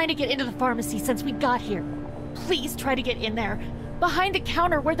been trying to get into the pharmacy since we got here. Please try to get in there. Behind the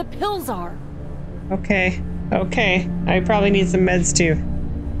counter where the pills are. Okay. Okay. I probably need some meds too.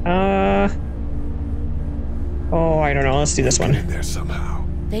 Oh, I don't know. Let's do this one. In there somehow.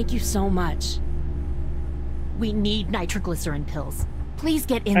 Thank you so much. We need nitroglycerin pills. Please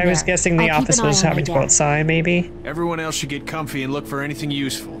get in there. I was guessing the I'll keep office an eye was on having my to go dad. outside, maybe. Everyone else should get comfy and look for anything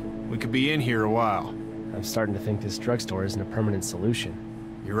useful. We could be in here a while. I'm starting to think this drugstore isn't a permanent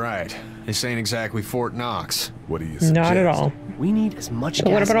solution. You're right. This ain't exactly Fort Knox. What do you suggest? Not at all. We need as much So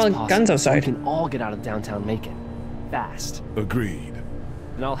gas what about as all possible guns so outside? we can all get out of downtown Macon. Fast. Agreed.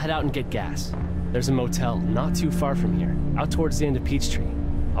 Then I'll head out and get gas. There's a motel not too far from here, out towards the end of Peachtree.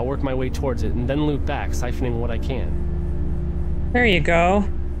 I'll work my way towards it and then loop back, siphoning what I can. There you go.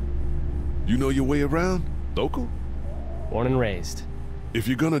 You know your way around? Local? Born and raised. If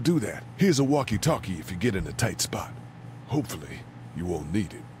you're gonna do that, here's a walkie-talkie if you get in a tight spot. Hopefully, you won't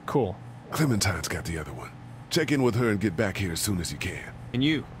need it. Cool. Clementine's got the other one. Check in with her and get back here as soon as you can. And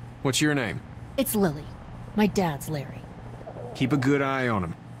you, what's your name? It's Lily. My dad's Larry. Keep a good eye on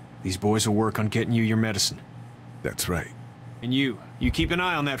him. These boys will work on getting you your medicine. That's right. And you keep an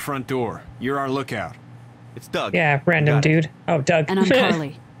eye on that front door. You're our lookout. It's Doug. Yeah, random dude. Oh, Doug. And I'm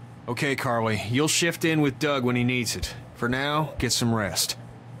Carly. Okay, Carly, you'll shift in with Doug when he needs it. For now, get some rest.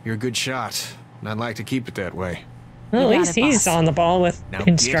 You're a good shot, and I'd like to keep it that way. Well, at least he's on the ball with Now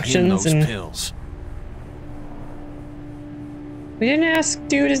instructions get him those and pills. we didn't ask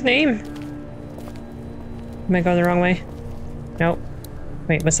dude his name. Am I going the wrong way? Nope.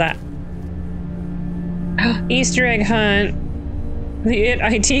 Wait, what's that? Easter egg hunt. The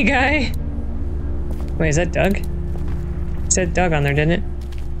IT guy. Wait, is that Doug? It said Doug on there, didn't it?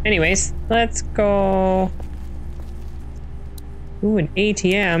 Anyways, let's go. Ooh, an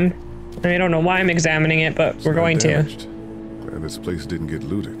ATM. I don't know why I'm examining it, but we're going to. Glad this place didn't get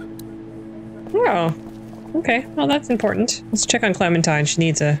looted. Oh, okay. Well, that's important. Let's check on Clementine. She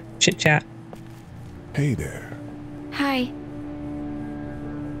needs a chit chat. Hey there. Hi.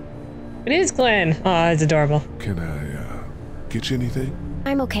 It is Glenn. Aw, it's adorable. Can I, get you anything?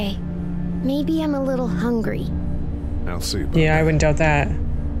 I'm okay. Maybe I'm a little hungry. I'll see. Yeah, I wouldn't doubt that.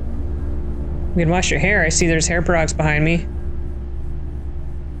 You can wash your hair. I see there's hair products behind me.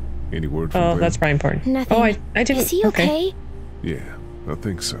 Any word from Oh, Glenn? that's probably important. Nothing. Oh, I didn't. Is he okay? Yeah, I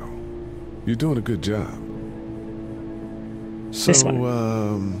think so. You're doing a good job. So, This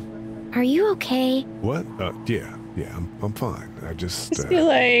one. Are you okay? What? Yeah, I'm fine. I just feel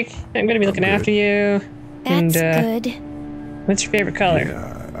like I'm gonna be looking after you. That's and, good. What's your favorite color?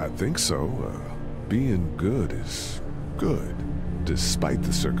 Yeah, I think so. Being good is good, despite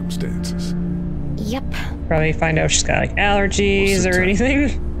the circumstances. Yep. Probably find out if she's got like allergies or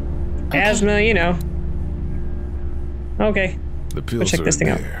anything. Asthma, you know. Okay. The pills We'll check are this thing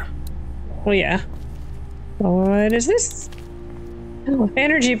out. there. Well, yeah. What is this? Oh,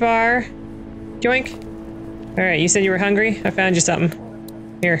 energy bar. Joink. All right, you said you were hungry. I found you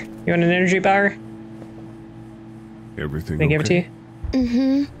something. Here, you want an energy bar? Everything Can I give it to you?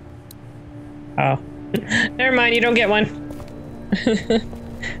 Mm-hmm. Oh. Never mind, you don't get one.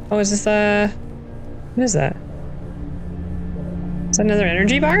 Oh, is this, what is that? Is that another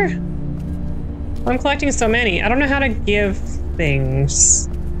energy bar? I'm collecting so many. I don't know how to give things.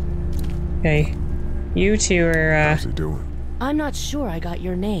 Okay. You two are, How's he doing? I'm not sure I got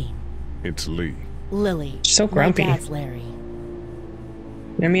your name. It's Lee. Lily. So grumpy. My dad's Larry.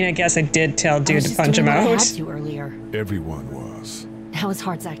 I mean, I guess I did tell dude to punch him out. I had to earlier. Everyone was. Now his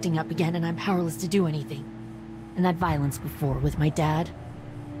heart's acting up again and I'm powerless to do anything. And that violence before with my dad,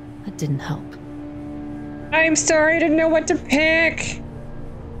 that didn't help. I'm sorry, I didn't know what to pick.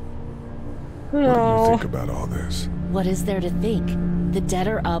 What do you think about all this? What is there to think? The dead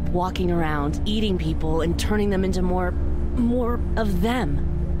are up, walking around, eating people, and turning them into more of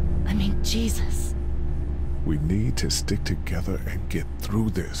them. I mean, Jesus. We need to stick together and get through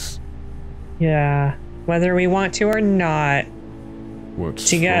this. Yeah, whether we want to or not. What's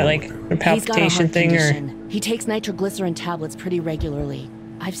he got, like, a palpitation thing, or? He takes nitroglycerin tablets pretty regularly.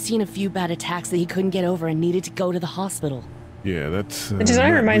 I've seen a few bad attacks that he couldn't get over and needed to go to the hospital. Yeah, that's. The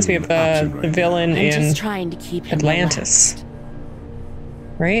design reminds me of the villain in just trying to keep him Atlantis. relaxed.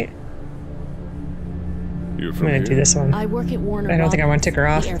 Right? You're I'm gonna do this one. I work at Warner. I don't think I want to tick her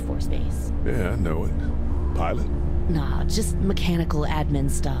off. The Air Force Base. Yeah, I know it. Pilot? Nah, just mechanical admin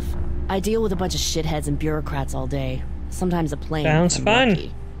stuff. I deal with a bunch of shitheads and bureaucrats all day. Sometimes a plane. Sounds fun.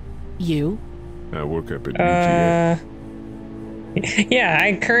 Lucky. You? I work up at UTA. Yeah,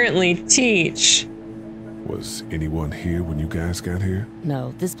 I currently teach. Was anyone here when you guys got here?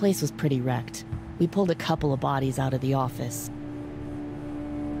 No, this place was pretty wrecked. We pulled a couple of bodies out of the office.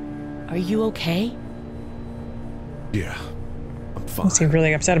 Are you okay? Yeah, I'm fine. You seem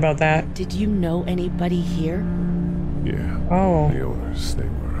really upset about that. Did you know anybody here? Yeah. Oh. The owners,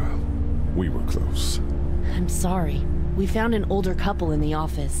 we were close. I'm sorry. We found an older couple in the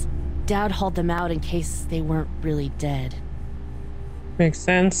office. Dad hauled them out in case they weren't really dead. Makes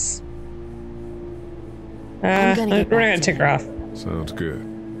sense. I'm gonna we're not gonna take her off. Sounds good.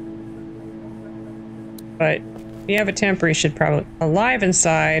 But if you have a temper, you should probably alive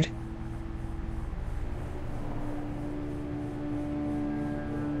inside.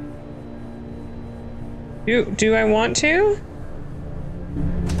 Do I want to?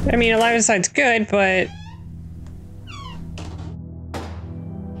 I mean, alive inside's good, but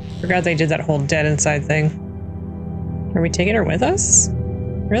forgot they did that whole dead inside thing. Are we taking her with us?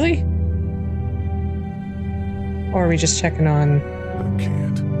 Really? Or are we just checking on? I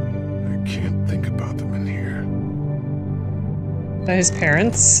can't think about them in here. Is that his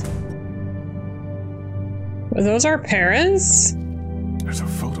parents? Are those our parents? There's a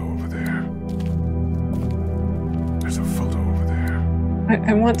photo over there. There's a photo over there.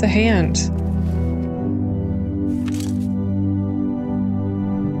 I want the hand.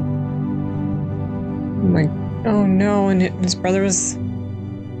 Oh no, and his brother was...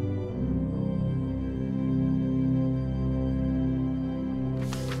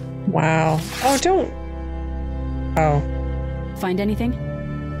 Wow. Oh, don't... Oh. Find anything?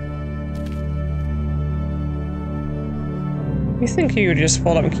 You think you would just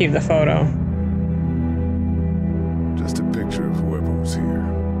fold up and keep the photo? Just a picture of whoever was here.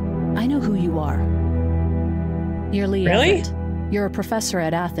 I know who you are. You're Lee Really? Everett. You're a professor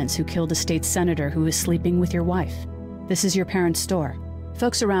at Athens who killed a state senator who was sleeping with your wife. This is your parents' store.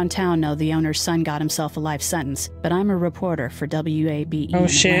 Folks around town know the owner's son got himself a life sentence, but I'm a reporter for WABE. Oh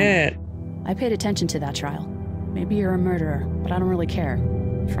shit. I paid attention to that trial. Maybe you're a murderer, but I don't really care.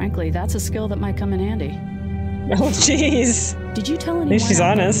 Frankly, that's a skill that might come in handy. Oh jeez. Did you tell anyone At least she's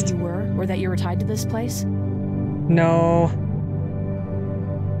honest. who you were, or that you were tied to this place? No.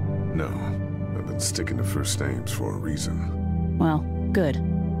 No. I've been sticking to first names for a reason. Well, good.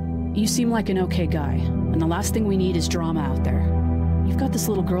 You seem like an okay guy, and the last thing we need is drama out there. You've got this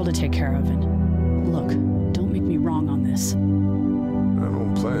little girl to take care of, and look, don't make me wrong on this. I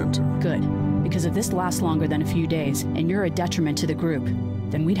don't plan to. Good, because if this lasts longer than a few days, and you're a detriment to the group,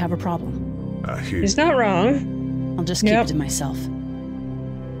 then we'd have a problem. I hear. He's not wrong. I'll just keep it to myself.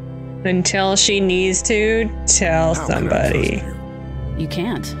 Until she needs to tell somebody. You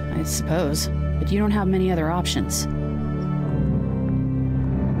can't, I suppose, but you don't have many other options.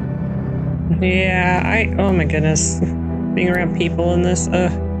 Yeah, oh my goodness. Being around people in this,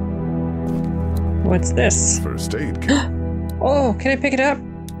 what's this? First aid kit. Oh, can I pick it up?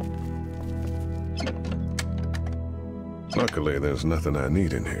 Luckily, there's nothing I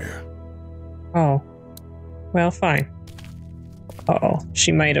need in here. Oh. Well, fine. Uh-oh,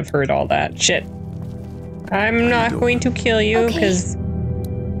 she might have heard all that. Shit. I'm not going to kill you, because...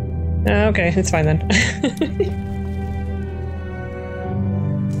 Okay, it's fine then.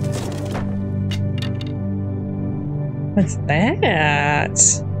 What's that?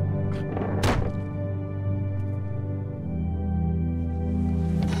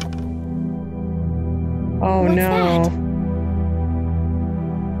 Oh no.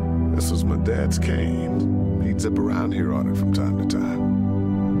 This was my dad's cane. He'd zip around here on it from time to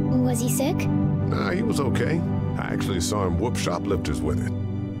time. Was he sick? Nah, he was okay. I actually saw him whoop shoplifters with it.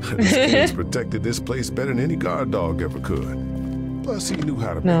 His canes protected this place better than any guard dog ever could. Plus, he knew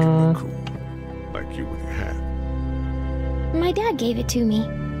how to make it look cool. Like you with your hat. My dad gave it to me.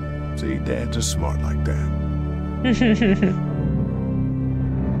 See, dads are smart like that.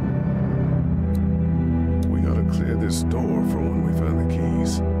 We gotta clear this door for when we find the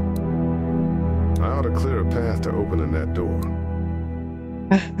keys. I ought to clear a path to opening that door.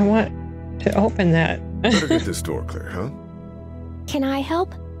 I want to open that. Better get this door clear, huh? Can I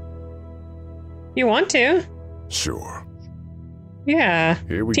help? You want to? Sure. Yeah.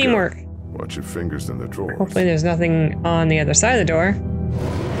 Here we Teamwork. go. Watch your fingers in the drawers. Hopefully there's nothing on the other side of the door.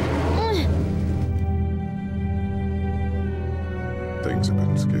 Things have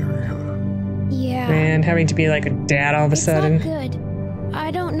been scary, huh? Yeah. And having to be like a dad all of a sudden. Not good.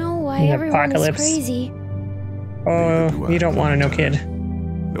 I don't know why The everyone apocalypse. is crazy. Oh, you don't want to know, kid.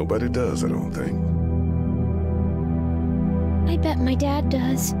 Nobody does, I don't think. I bet my dad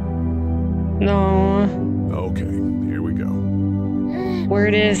does. No. Okay, here we go.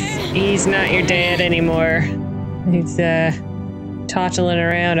 Word is, he's not your dad anymore. He's, toddling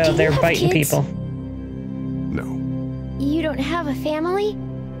around out there biting kids? people. No. You don't have a family?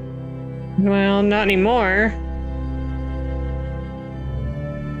 Well, not anymore.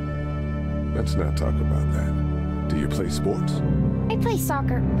 Let's not talk about that. Do you play sports? I play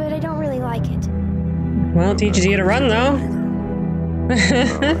soccer, but I don't really like it. Well, it teaches you to run, though.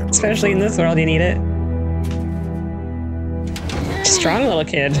 Especially in this world, you need it. Strong little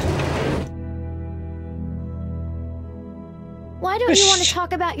kid. Why don't you want to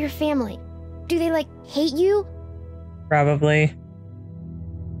talk about your family? Do they, like, hate you? Probably.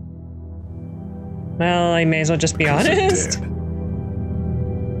 Well, I may as well just be honest.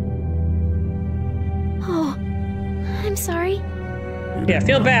 Oh, I'm sorry. Yeah,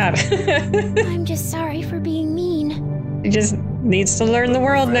 feel bad. I'm just sorry for being mean. He just needs to learn the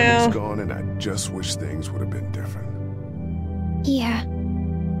world now. Family's gone, and I just wish things would have been different. Yeah.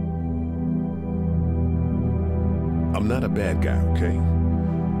 I'm not a bad guy, okay?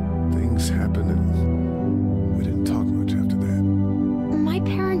 Things happen, and we didn't talk much after that. My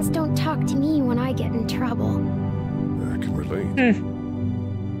parents don't talk to me when I get in trouble. I can relate.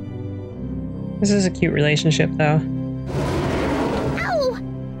 This is a cute relationship, though. Ow!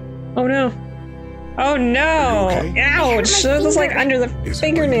 Oh no. Oh no! Okay? Ouch! That was like under the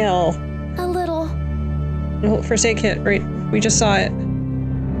fingernail. A little. Oh, first aid kit, right. We just saw it.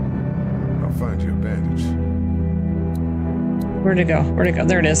 I'll find you a bandage. Where'd it go? Where'd it go?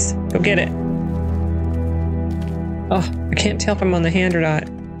 There it is. Go get it. Oh, I can't tell if I'm on the hand or not.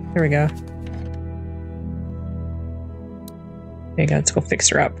 There we go. Okay, let's go fix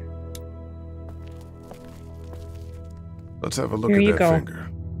her up. Let's have a look Here at you that go. finger.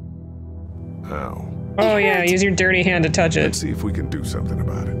 Ow. Oh yeah, use your dirty hand to touch it. Let's see if we can do something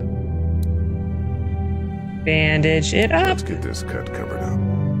about it. Bandage it up. Let's get this cut covered up.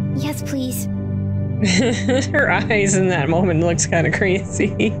 Yes, please. Her eyes in that moment looks kind of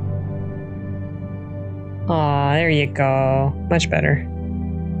crazy. Aw, there you go. Much better.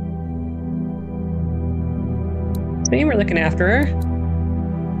 So you were looking after her.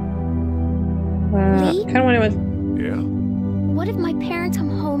 Lee? Kind of want to. Yeah? What if my parents come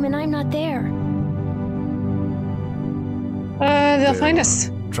home and I'm not there? They'll find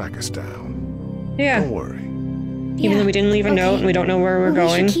us. Track us down. Yeah. Don't worry. Even though we didn't leave a note and we don't know where we're Well,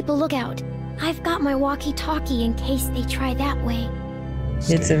 going. We should keep a lookout. I've got my walkie-talkie in case they try that way.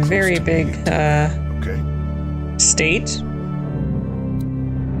 It's a very big, Okay. state.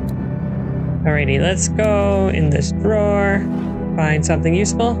 Alrighty, let's go in this drawer. Find something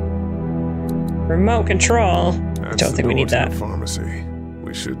useful. Remote control. Don't think we need that. Pharmacy.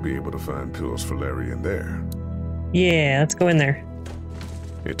 We should be able to find pills for Larry in there. Yeah, let's go in there.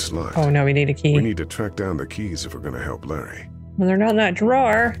 It's locked. Oh no, we need a key. We need to track down the keys if we're gonna help Larry. Well, they're not in that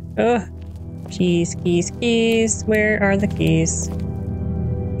drawer. Ugh. Keys, keys, keys. Where are the keys?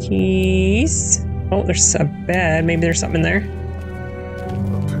 Keys. Oh, there's a bed. Maybe there's something in there.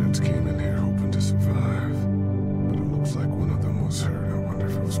 My parents came in here hoping to survive, but it looks like one of them was hurt. I wonder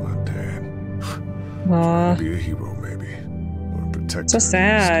if it was my dad. Aw. Be a hero, maybe, or a protector. So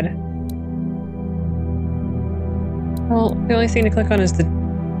sad. Well, the only thing to click on is the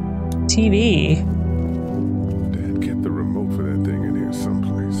TV. Dad, get the remote for that thing in here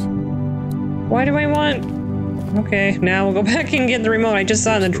someplace. Why do I want... Okay, now we'll go back and get the remote I just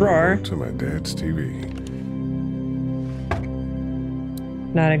saw in the drawer. To my dad's TV.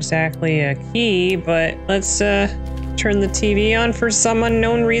 Not exactly a key, but let's turn the TV on for some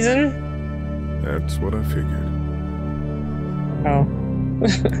unknown reason. That's what I figured. Oh.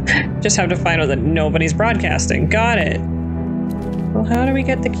 Just have to find out that nobody's broadcasting. Got it. Well, how do we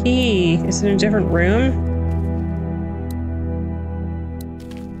get the key? Is it in a different room?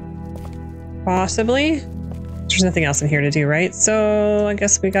 Possibly? There's nothing else in here to do, right? So I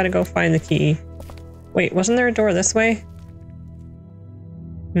guess we gotta go find the key. Wait, wasn't there a door this way?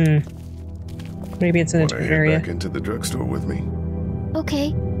 Maybe it's in a different area. Back into the drugstore with me.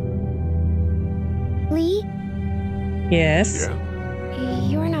 Okay. Lee? Yes? Yeah.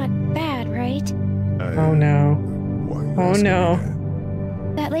 You're not bad, right? Oh no. Oh no.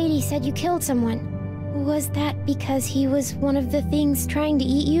 That lady said you killed someone. Was that because he was one of the things trying to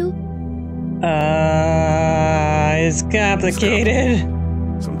eat you? It's complicated.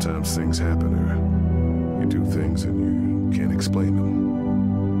 Sometimes things happen, or you do things and you can't explain them.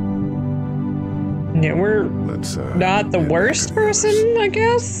 Yeah, we're not the worst person, I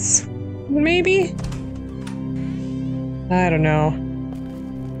guess? Maybe? I don't know.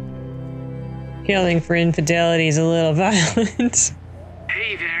 Killing for infidelity is a little violent.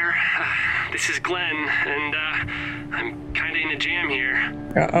 Hey there, this is Glenn, and I'm kinda in a jam here.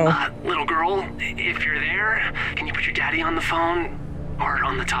 Uh-oh. Little girl, if you're there, can you put your daddy on the phone? Or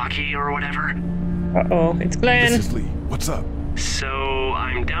on the talkie or whatever? Uh-oh, it's Glenn. This is Lee. What's up? So,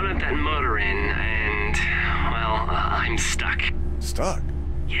 I'm down at that motor inn, and, well, I'm stuck. Stuck?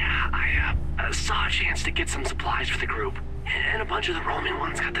 Yeah, I saw a chance to get some supplies for the group, and a bunch of the Roman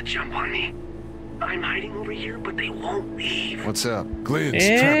ones got the jump on me. I'm hiding over here, but they won't leave. What's up? Glenn's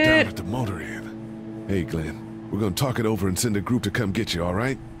trapped down at the motor inn. Hey, Glenn, we're gonna talk it over and send a group to come get you, all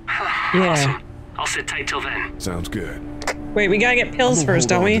right? Yeah. Awesome. I'll sit tight till then. Sounds good. Wait, we gotta get pills first,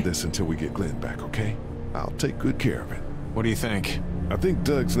 don't we? Hold on to this until we get Glenn back, okay? I'll take good care of it. What do you think? I think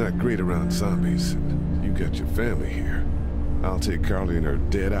Doug's not great around zombies. You got your family here. I'll take Carly and her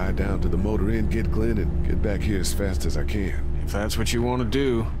dead eye down to the motor inn, get Glenn, and get back here as fast as I can. If that's what you want to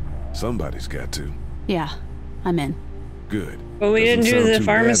do. Somebody's got to. Yeah, I'm in. Good. But we didn't do the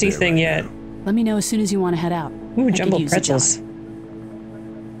pharmacy thing yet. Let me know as soon as you want to head out. Ooh, jumbo pretzels.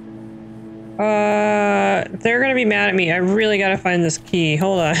 They're gonna be mad at me. I really gotta find this key.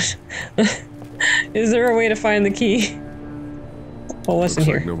 Hold on. Is there a way to find the key? Oh, what's in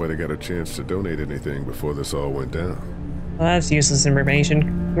here? Looks like nobody got a chance to donate anything before this all went down. Well, that's useless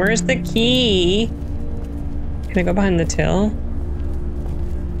information. Where's the key? Can I go behind the till?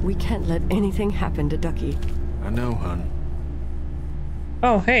 We can't let anything happen to Ducky. I know, hon.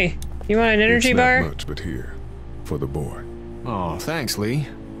 Oh, hey. You want an energy bar? Not much, but here. For the boy. Oh, thanks, Lee.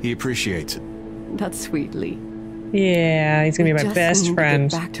 He appreciates it. That's sweet, Lee. Yeah, he's gonna be my best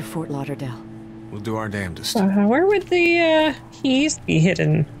friend. Get back to Fort Lauderdale. We'll do our damnedest. Where would the keys be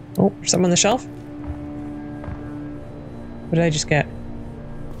hidden? Oh, some on the shelf? What did I just get?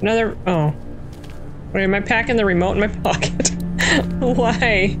 Another... Oh. Wait, am I packing the remote in my pocket?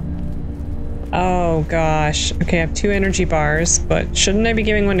 Why? Oh, gosh. Okay, I have 2 energy bars, but shouldn't I be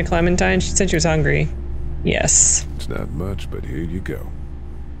giving one to Clementine? She said she was hungry. Yes. It's not much, but here you go.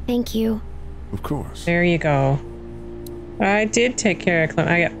 Thank you. Of course. There you go. I did take care of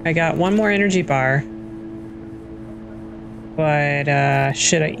Clementine. I got 1 more energy bar. But,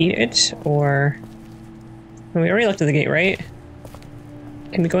 should I eat it, or... We already looked at the gate, right?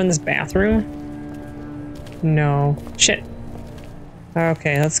 Can we go in this bathroom? No. Shit.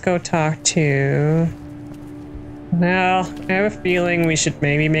 Okay, let's go talk to... Well, I have a feeling we should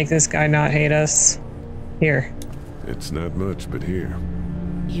maybe make this guy not hate us. Here. It's not much, but here.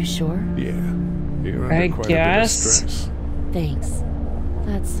 You sure? Yeah. You're I under quite guess. a bit of stress. Thanks.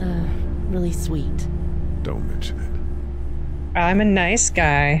 That's, really sweet. Don't mention it. I'm a nice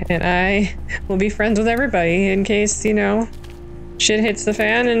guy, and I will be friends with everybody in case, you know, shit hits the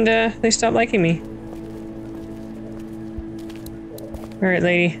fan and they stop liking me. Alright,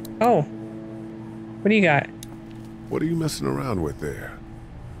 lady. Oh. What do you got? What are you messing around with there?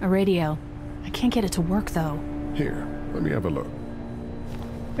 A radio. I can't get it to work, though. Here, let me have a look.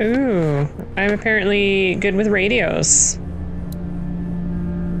 Ooh, I'm apparently good with radios.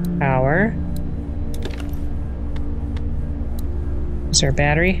 Power. Is there a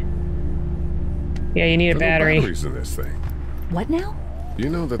battery? Yeah, you need a battery. No batteries in this thing. What now? You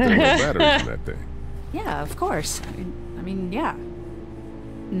know that there are no batteries in that thing. Yeah, of course. I mean, yeah.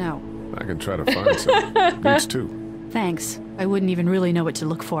 No. I can try to find some. Needs 2. Thanks. I wouldn't even really know what to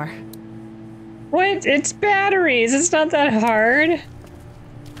look for. What? It's batteries. It's not that hard.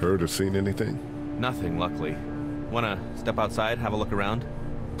 Heard or seen anything? Nothing, luckily. Wanna step outside, have a look around?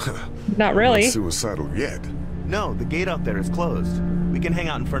 Not really. Not suicidal yet. No, the gate out there is closed. We can hang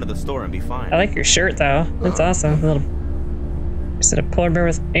out in front of the store and be fine. I like your shirt though. That's awesome. A little. Is it a polar bear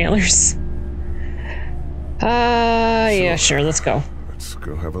with antlers? Yeah, sure. Let's go. Let's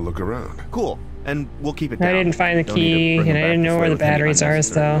go have a look around. Cool. And we'll keep it down. I didn't find the key, and I didn't know where the batteries are,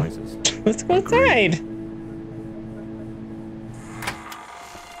 so let's go inside.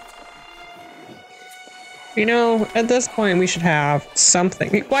 You know, at this point, we should have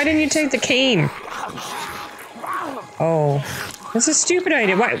something. Why didn't you take the cane? Oh, that's a stupid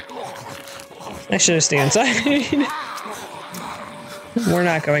idea. Why? I should have stayed inside. We're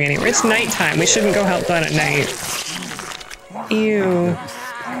not going anywhere. It's nighttime. We shouldn't go help Glenn at night. Ew.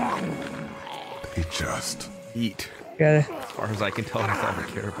 They just eat. Yeah. As far as I can tell, that's all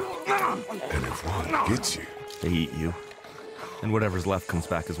they care about. And if one gets you, they eat you. And whatever's left comes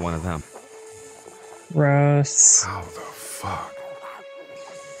back as one of them. Gross. How the fuck?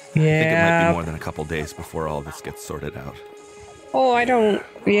 Yeah. I think it might be more than a couple days before all this gets sorted out. Oh, I don't.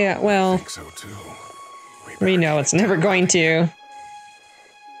 Yeah, well. I think so too. We know it's never going to.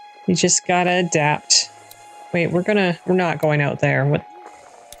 You just gotta adapt. Wait, we're not going out there. What?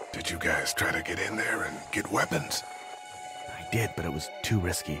 Did you guys try to get in there and get weapons? I did, but it was too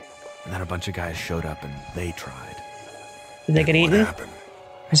risky. And then a bunch of guys showed up and they tried. Did they get eaten?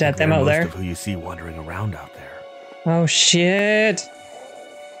 Is that them out there? Most of who you see wandering around out there. Oh shit!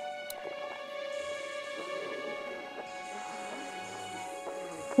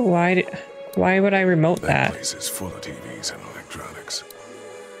 Why would I remote that? That place is full of TVs and electronics.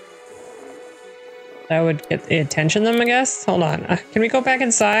 That would get the attention of them, I guess? Hold on. Can we go back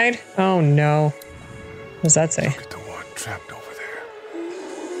inside? Oh no. What does that say? Look at the one trapped over there.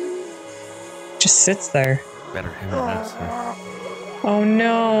 Just sits there. Better him than us, huh? Oh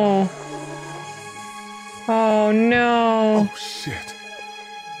no. Oh no. Oh shit.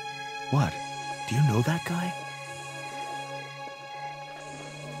 What? Do you know that guy?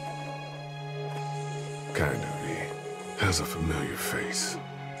 Kind of. He has a familiar face.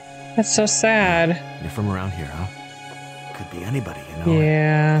 That's so sad. You're from around here, huh? Could be anybody, you know?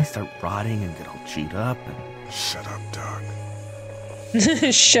 Yeah. They start rotting and get all chewed up and... Shut up, Doug.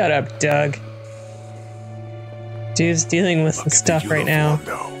 Shut up, Doug. Dude's dealing with the stuff right now.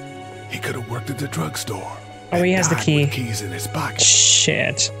 He could have worked at the drugstore. Oh, he has the key. With keys in his pocket.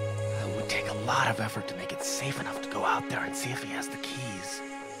 Shit. It would take a lot of effort to make it safe enough to go out there and see if he has the keys.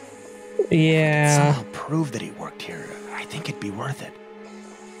 Yeah. Somehow prove that he worked here. I think it'd be worth it.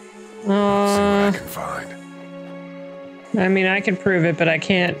 See what I can find. I mean, I can prove it, but I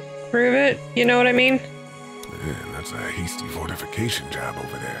can't prove it. You know what I mean? Man, that's a hasty fortification job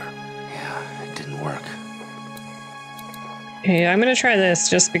over there. Yeah, it didn't work. Hey, I'm gonna try this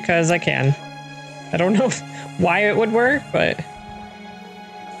just because I can. I don't know why it would work, but...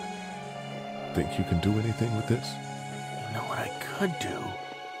 Think you can do anything with this? You know what I could do?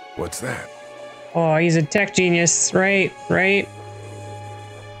 What's that? Oh, he's a tech genius, right? Right?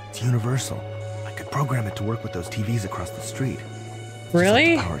 It's universal. I could program it to work with those TVs across the street.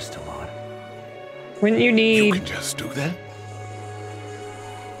 Really? The power's still on. Wouldn't you need... You can just do that?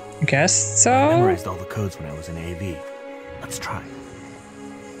 I guess so? I memorized all the codes when I was in AV. Let's try.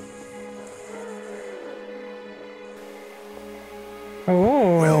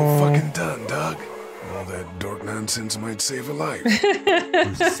 Oh. Well fucking done, Doug. All that dork nonsense might save a life.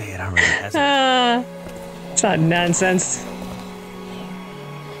 Who's to say it already hasn't? It's not nonsense.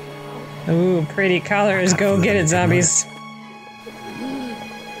 Ooh, pretty colors. Go get it, zombies. You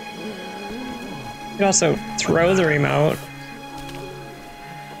could also throw the remote.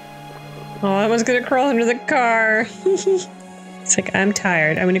 Oh, that one's gonna crawl under the car. It's like, I'm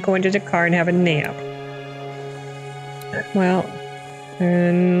tired. I'm gonna go into the car and have a nap. Well,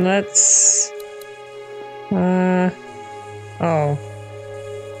 and let's... Oh.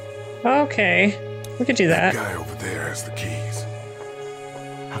 Okay. We could do that. That guy over there has the keys.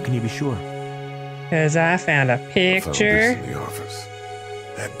 How can you be sure? Because I found a I picture. found this in the office.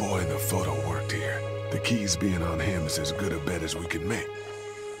 That boy in the photo worked here. The keys being on him is as good a bet as we can make.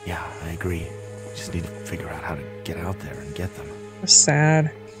 Yeah, I agree. Just need to figure out how to get out there and get them.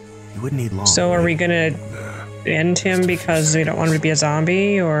 Sad. You wouldn't need long. So are we gonna end him because we don't want him to be a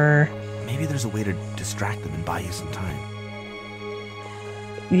zombie, or... Maybe there's a way to distract them and buy you some time.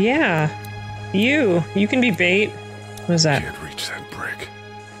 Yeah. You can be bait. What is that? Can't reach that brick.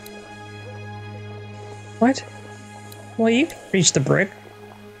 What? Well, you can reach the brick.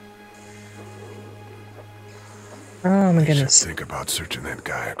 Oh my goodness. Think about searching that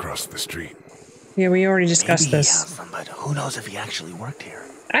guy across the street. Yeah, we already discussed Maybe this. He has them, but who knows if he actually worked here?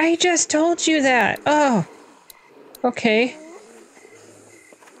 I just told you that. Oh. Okay.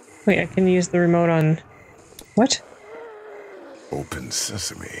 Wait, I can use the remote on... What? Open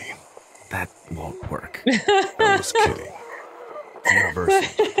sesame. That won't work. I was kidding. It's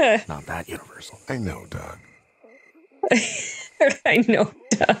universal. Not that universal. I know, Doc. I know,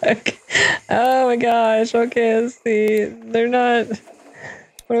 Doug. Oh my gosh. Okay, let's see. They're not.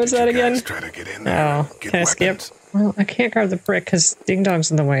 What was that again? Try to get in there. Oh, can I skip? Well, I can't grab the brick because Ding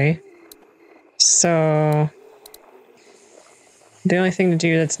Dong's in the way. So the only thing to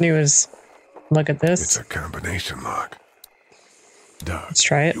do that's new is look at this. It's a combination lock. Doc, let's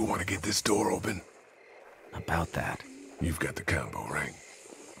try it. You want to get this door open? About that. You've got the combo, right?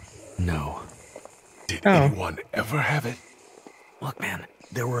 No. Did anyone ever have it? Look, man,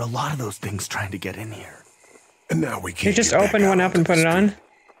 there were a lot of those things trying to get in here. And now we can't. You just open one up and put it on?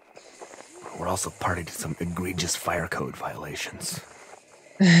 We're also party to some egregious fire code violations.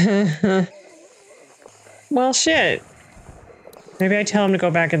 Well, shit. Maybe I tell him to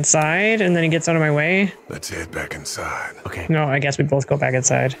go back inside and then he gets out of my way. Let's head back inside. Okay. No, I guess we both go back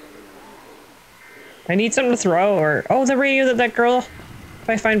inside. I need something to throw, or oh, the radio that girl. If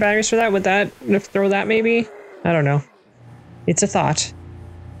I find batteries for that, would that throw that maybe? I don't know. It's a thought.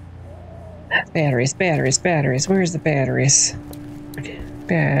 Batteries, batteries, batteries. Where's the batteries?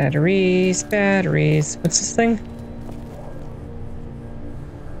 Batteries, batteries. What's this thing?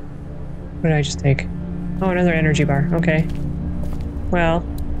 What did I just take? Oh, another energy bar. Okay. Well,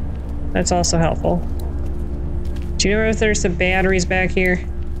 that's also helpful. Do you know if there's some batteries back here?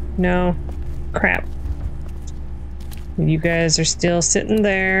 No. Crap. You guys are still sitting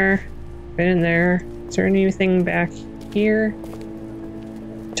there. Been in there. Is there anything back here?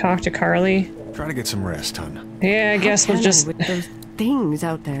 Talk to Carly. Try to get some rest, hon. Yeah, I guess we'll just... with those things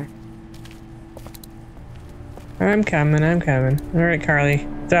out there. I'm coming, I'm coming. Alright, Carly.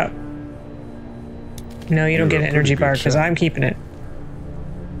 What's up? No, you don't get an energy bar, because I'm keeping it.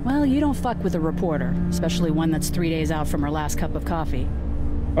 Well, you don't fuck with a reporter, especially one that's 3 days out from her last cup of coffee.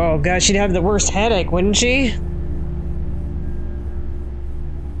 Oh god, she'd have the worst headache, wouldn't she?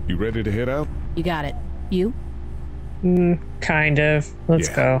 You ready to head out? You got it. You? Kind of. Let's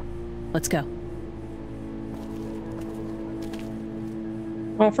go. Let's go.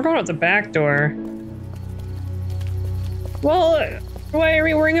 Oh, I forgot about the back door. Well, why are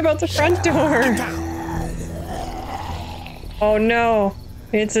we worrying about the front door? Oh no,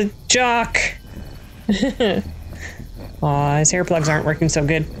 it's a jock. Aw, his hair plugs aren't working so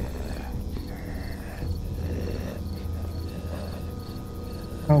good.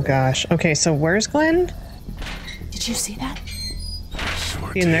 Oh gosh. Okay, so where's Glenn? Did you see that?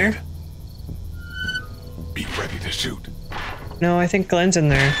 Sure in there? Be ready to shoot. No, I think Glenn's in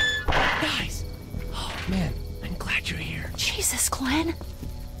there. Guys! Oh man, I'm glad you're here. Jesus, Glenn.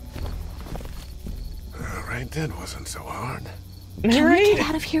 Alright, that wasn't so hard. Can we get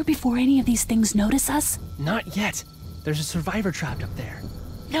out of here before any of these things notice us? Not yet. There's a survivor trapped up there.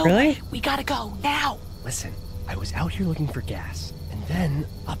 No way. We gotta go, now! Listen, I was out here looking for gas, and then,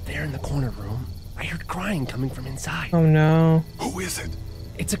 up there in the corner room, I heard crying coming from inside. Oh no. Who is it?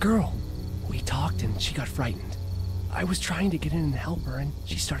 It's a girl. We talked and she got frightened. I was trying to get in and help her, and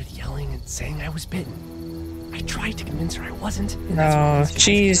she started yelling and saying I was bitten. I tried to convince her I wasn't. Oh,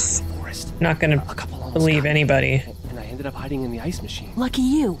 she's not gonna believe anybody. And I ended up hiding in the ice machine. Lucky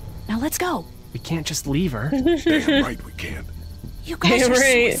you. Now let's go. We can't just leave her. Damn right we can't. You guys are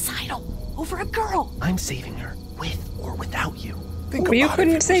right. suicidal over a girl. I'm saving her, with or without you. Well, you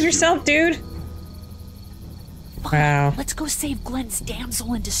couldn't save yourself, dude. Fine. Wow. Let's go save Glenn's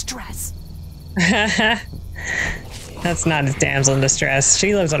damsel in distress. That's not his damsel in distress.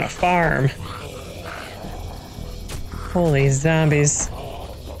 She lives on a farm. Holy zombies.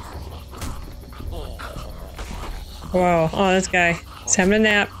 Whoa. Oh, this guy. He's having a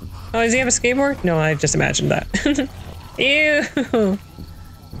nap. Oh, does he have a skateboard? No, I just imagined that. Ew.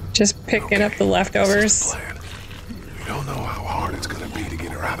 Just picking up the leftovers. We don't know how hard it's gonna be to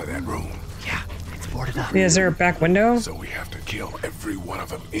get her out of that room. Yeah, it's boarded up. Yeah, is there a back window? So we have to kill every one of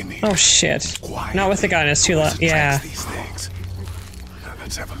them in here. Oh shit. Not with the gun, it's too loud. Yeah. These things. Now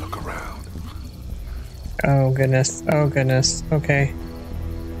let's have a look around. Oh goodness. Oh goodness. Okay.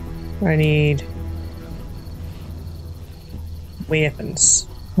 I need weapons.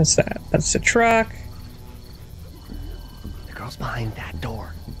 What's that? That's the truck. The girl's behind that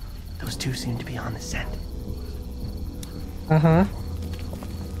door. Those two seem to be on the scent. Uh-huh.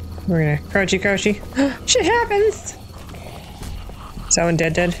 We're gonna crouchy. Shit happens! Is that one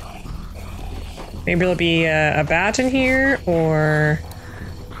dead? Maybe there'll be a bat in here, or...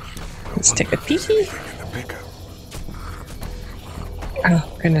 Let's take a peeky.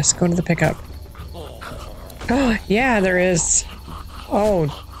 Oh, goodness. Go to the pickup. Oh, yeah, there is. Oh,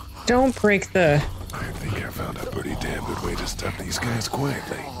 don't break the... I think I found guys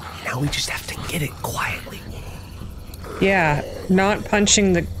quietly. Now we just have to get it quietly. Yeah, not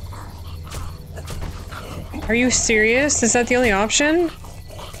punching the... Are you serious? Is that the only option?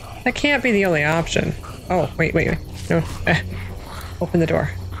 That can't be the only option. Oh, wait. No. Open the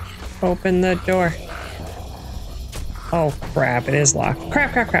door. Open the door. Oh, crap. It is locked.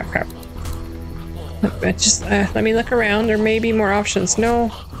 Crap. Just, let me look around. There may be more options.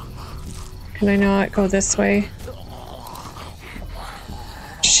 No. Can I not go this way?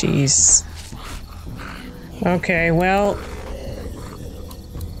 Jeez. Okay, well...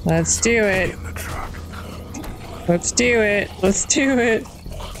 Let's do it. Let's do it.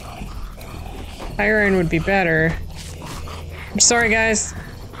 Iron would be better. I'm sorry, guys.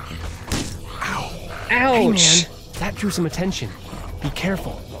 Ow. Ouch. Hey, man. That drew some attention. Be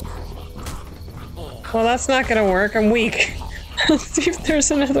careful. Well, that's not gonna work. I'm weak. Let's see if there's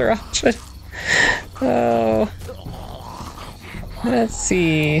another option. Oh. Let's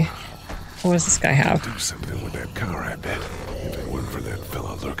see. What does this guy have? Do something with that car, I bet. If it weren't for that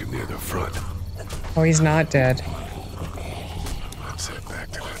fella lurking near the front. Oh, he's not dead. Let's head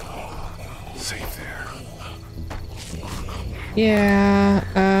back to that safe there.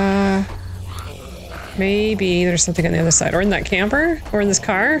 Yeah, maybe there's something on the other side. Or in that camper? Or in this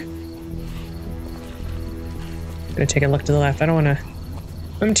car? I'm gonna take a look to the left. I don't wanna...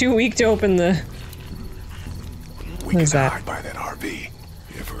 I'm too weak to open the... What is that? Hide by that RV.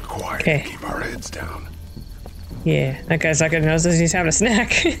 If required, okay. Keep our heads down. Yeah, that guy's not gonna notice he's having a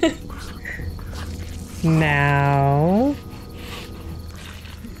snack. Now...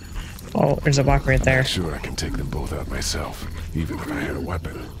 Oh, there's a block right there. I'm sure I can take them both out myself, even if I had a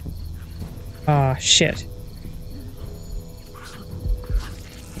weapon. Oh, shit.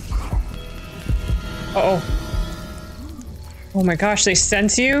 Uh-oh. Oh my gosh, they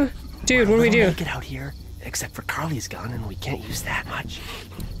sense you? Dude, what do we do? Make it out here, except for Carly's gun, and we can't use that much.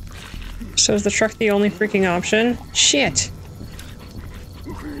 So is the truck the only freaking option? Shit.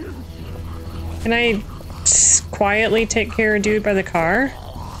 Can I quietly take care of dude by the car?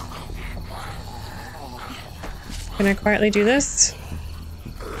 Can I quietly do this?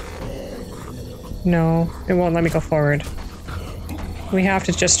 No, it won't let me go forward. We have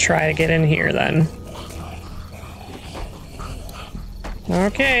to just try to get in here then.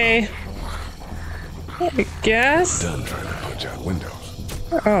 Okay. I guess. Done trying to punch out windows.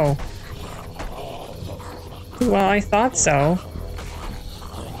 Oh. Well, I thought so.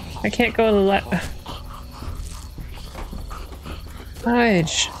 I can't go to the left.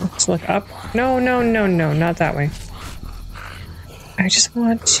 Fudge. Let's look up. No, not that way. I just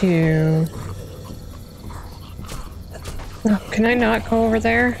want to... Oh, can I not go over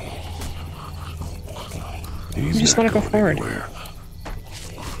there? I just want to go forward. Anywhere.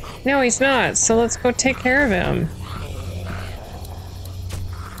 No, he's not. So let's go take care of him.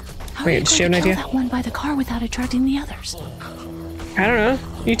 How Wait, are you does she have an going to idea? kill that one by the car without attracting the others? I don't know.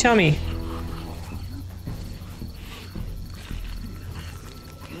 You tell me.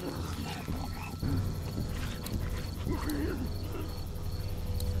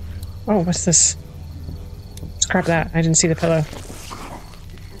 Oh, what's this? Scrap that. I didn't see the pillow.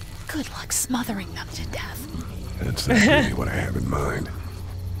 Good luck smothering them to death. That's not really what I have in mind.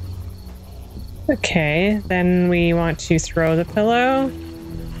 Okay, then we want to throw the pillow.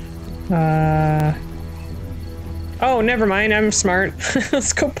 Oh, never mind. I'm smart.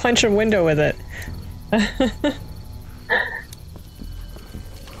 Let's go punch a window with it.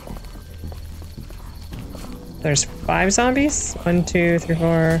 There's 5 zombies? 1, 2, 3,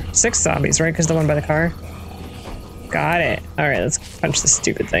 4, 6 zombies, right? Because the one by the car. Got it. Alright, let's punch this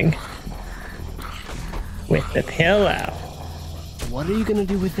stupid thing. With the pillow. What are you gonna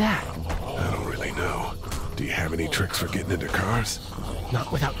do with that? I don't really know. Do you have any tricks for getting into cars?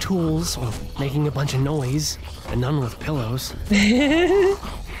 Not without tools, or making a bunch of noise, and none with pillows.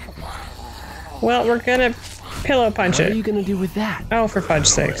 Well, we're gonna pillow punch it. What are you gonna do with that? Oh, for fudge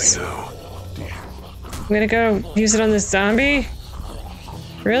sakes. I'm gonna go use it on this zombie?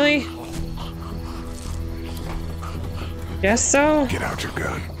 Really? Guess so? Get out your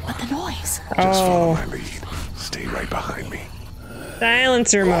gun. But the noise. Just follow my lead. Stay right behind me.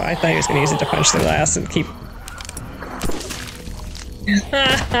 Silencer mode. I thought he was gonna use it to punch the glass and keep...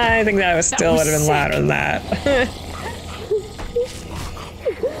 I think that still would have been louder than that.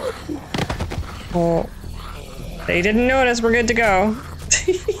 Oh. They didn't notice. We're good to go.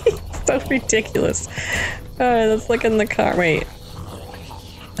 So ridiculous. Let's look in the car. Wait.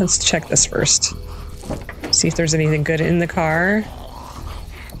 Let's check this first. See if there's anything good in the car.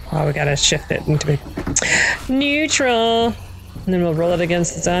 Oh, we gotta shift it into neutral. And then we'll roll it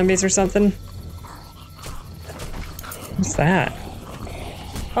against the zombies or something. What's that?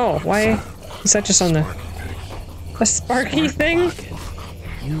 Oh, why is that just on the... A sparky thing?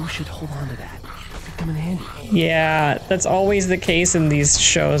 You should hold on to that. Could come in handy. Yeah, that's always the case in these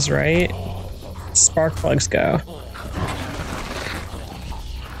shows, right? Spark plugs go.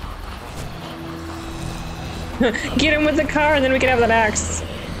 Get him with the car and then we can have that axe.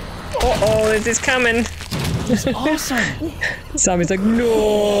 Uh-oh, this is coming. It's awesome. Zombie's like,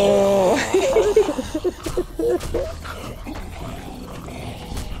 no.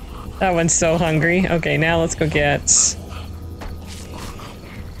 That one's so hungry. Okay, now let's go get... So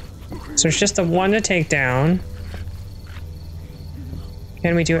it's just the one to take down.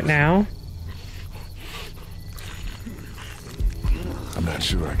 Can we do it now? I'm not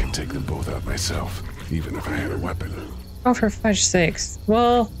sure I can take them both out myself, even if I had a weapon. Oh, for fudge's sakes.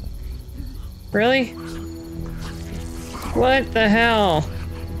 Well, really? What the hell?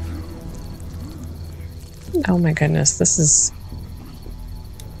 Oh my goodness, this is...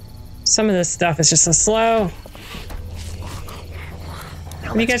 Some of this stuff is just so slow.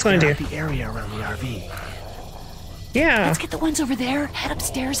 What do you guys want to do? The area around the RV. Yeah. Let's get the ones over there, head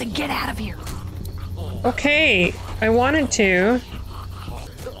upstairs, and get out of here. Okay, I wanted to.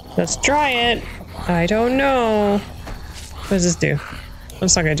 Let's try it. I don't know. What does this do?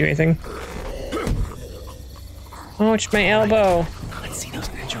 It's not gonna do anything. Oh, it's my elbow. Let's see those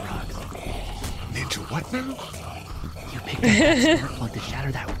ninja rocks. Ninja what now? You picked up that spark plug to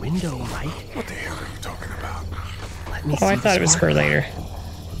shatter that window, right? What the hell are you talking about? Let me Oh, I thought it was for later.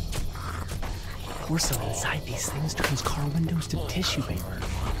 Porcelain inside these things turns car windows to tissue paper.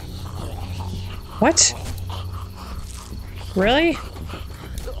 What? Really?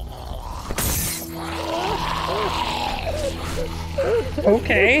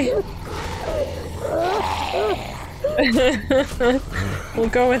 Okay. We'll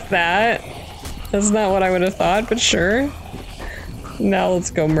go with that. That's not what I would have thought, but sure. Now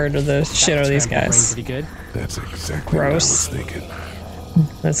let's go murder the shit out of these guys. Pretty good. That's exactly Gross. what I was thinking.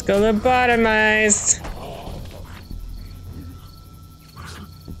 Let's go lobotomize.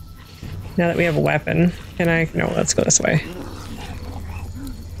 Now that we have a weapon, can I? No, let's go this way.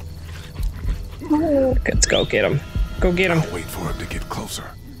 Let's go get him. Go get him. I'll wait for him to get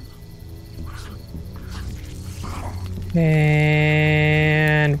closer.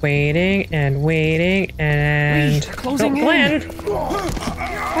 And waiting and waiting and... Wait, they're closing in. Glenn!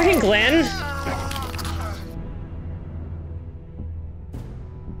 Fucking Glenn!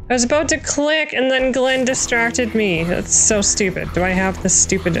 I was about to click and then Glenn distracted me. That's so stupid. Do I have this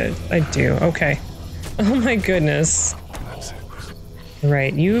stupid... I do. Okay. Oh my goodness.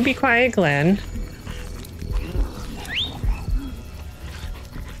 Right, you be quiet, Glenn.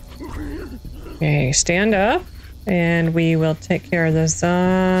 Okay, stand up. And we will take care of the zombie.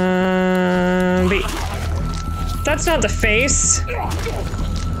 That's not the face.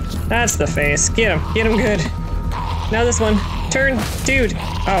 That's the face. Get him. Get him good. Now this one. Turn. Dude.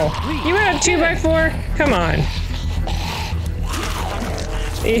 Oh. You had a 2x4? Come on.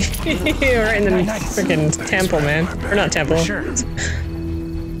 Right in the freaking temple, man. Or not temple. Sure.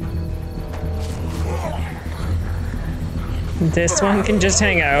 This one can just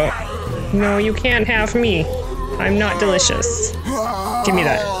hang out. No, you can't have me. I'm not delicious. Give me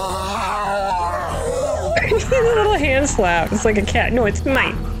that. A little hand slap. It's like a cat. No, it's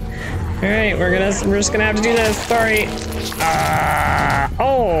mine. All right, we're just gonna have to do this. Sorry.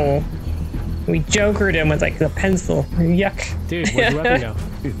 Oh, we jokered him with like the pencil. Yuck. Dude, where'd your weapon go?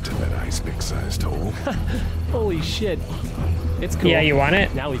 Into that ice pick sized hole. Holy shit. It's cool. Yeah, you want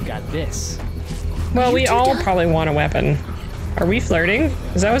it? Now we've got this. Well, we all probably want a weapon. Are we flirting?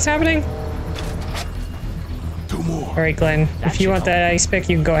 Is that what's happening? Two more. All right, Glenn. If you want that ice pick,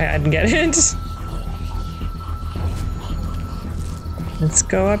 you can go ahead and get it. Let's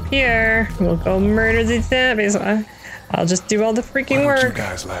go up here. We'll go murder these zombies. I'll just do all the freaking Why don't work. you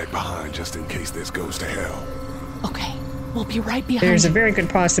guys lag behind just in case this goes to hell? Okay, we'll be right behind There's a you. very good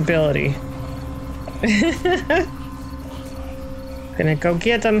possibility. Gonna go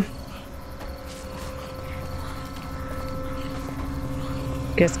get them.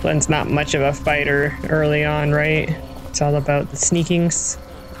 Guess Glenn's not much of a fighter early on, right? It's all about the sneakings.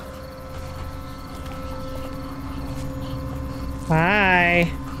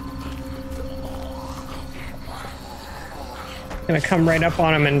 Hi. Gonna come right up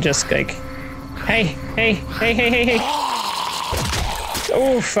on him and just like, hey, hey, hey, hey, hey, hey.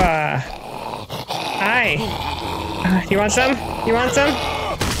 Oof. Hi. You want some? You want some?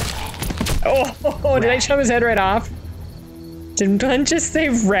 Oh, did I chop his head right off? Did Glenn just say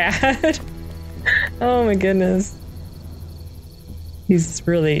rad? Oh my goodness. He's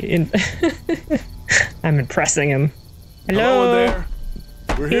really in. I'm impressing him. Hello there.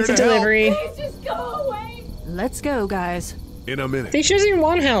 We're here Pizza to delivery. Please just go away. Let's go, guys. help. In a minute. She doesn't even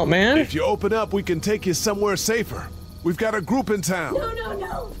want help, man. If you open up, we can take you somewhere safer. We've got a group in town.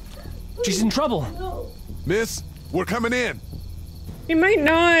 No. She's in trouble. No. Miss, we're coming in. She might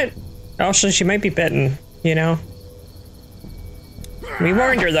not. Also, she might be bitten, you know? We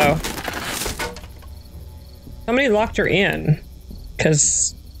warned her, though. Somebody locked her in.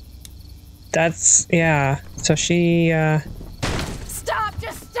 Because... that's... yeah. So she, Stop!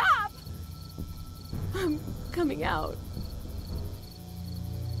 Just stop! I'm coming out.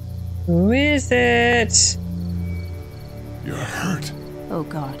 Who is it? You're hurt. Oh,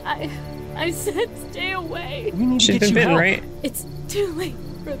 God. I said stay away. We need to She's get been you bitten, help. right? It's too late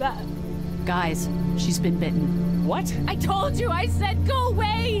for that. Guys, she's been bitten. What? I told you, I said go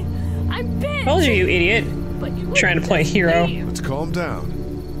away! I'm bit! Told you, you idiot. But you Trying to play hero. Let's calm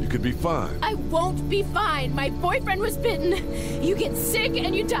down. You could be fine. I won't be fine. My boyfriend was bitten. You get sick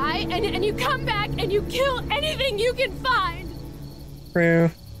and you die and you come back and you kill anything you can find. True.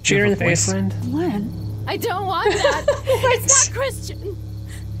 Shoot her in the face. Len? I don't want that. It's not Christian.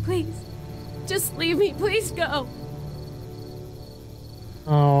 Please, just leave me. Please go.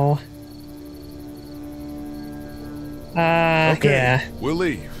 Oh. Okay, yeah. we'll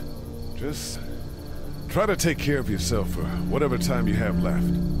leave. Just try to take care of yourself for whatever time you have left.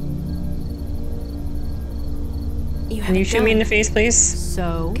 Can you shoot me in the face, please?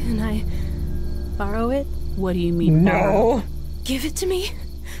 So? Can I borrow it? What do you mean, No. borrow? Give it to me.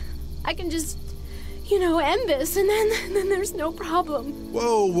 I can just, you know, end this, and then there's no problem.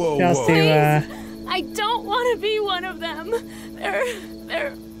 Whoa. Just to, Please, I don't want to be one of them.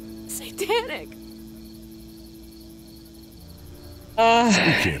 They're satanic.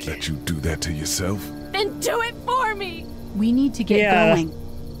 We can't let you do that to yourself. Then do it for me. We need to get going.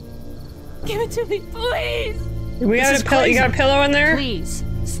 Give it to me, please. We got a pillow. You got a pillow in there? Please,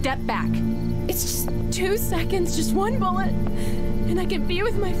 step back. It's just 2 seconds, just one bullet, and I can be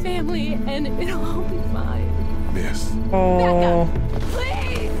with my family, and it'll all be fine. Miss. Oh.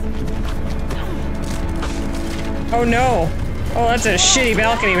 Please. Oh no. Oh, that's a shitty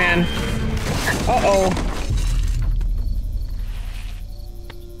balcony, man. Uh-oh.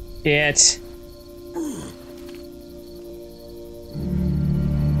 Shit.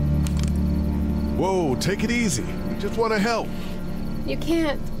 Whoa, take it easy. We just want to help. You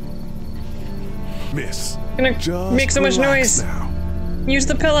can't. Miss. Gonna just make so much relax noise. Now. Use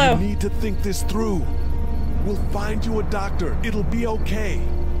the pillow. You need to think this through. We'll find you a doctor. It'll be okay.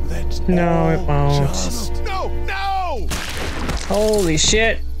 Let's No, it won't. just... No! Holy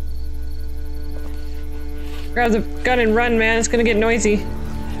shit. Grab the gun and run, man. It's gonna get noisy.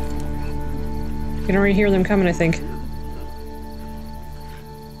 You can already hear them coming, I think.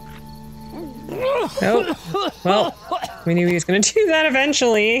 Nope. Well, we knew he was gonna do that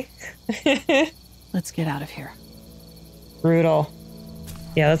eventually. Let's get out of here. Brutal.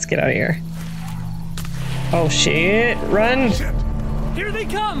 Yeah, let's get out of here. Oh shit. Run! Here they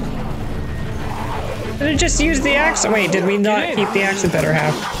come! Did it just use the axe? Wait, did we not keep the axe? The better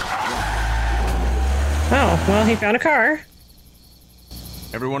half. Oh, well, he found a car.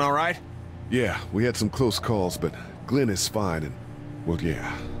 Everyone all right? Yeah, we had some close calls, but Glenn is fine and, well,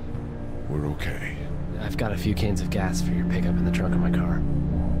 yeah, we're okay. I've got a few cans of gas for your pickup in the trunk of my car.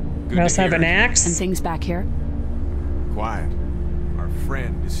 We also have an axe. And things back here? Quiet. Our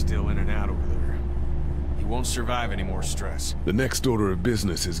friend is still in and out over there. He won't survive any more stress. The next order of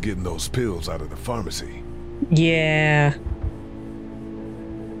business is getting those pills out of the pharmacy. Yeah.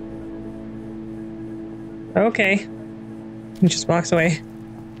 Okay. He just walks away.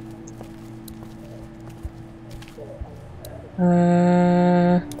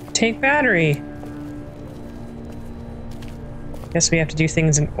 Take battery. Guess we have to do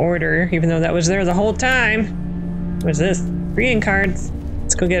things in order, even though that was there the whole time. What's this? Greeting cards.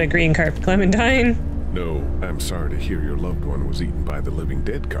 Let's go get a greeting card for Clementine. No, I'm sorry to hear your loved one was eaten by the living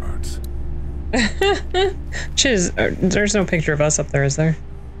dead cards. Chiz, there's no picture of us up there, is there?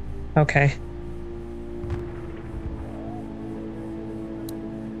 Okay.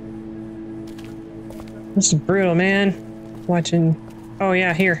 This is brutal, man. Watching... Oh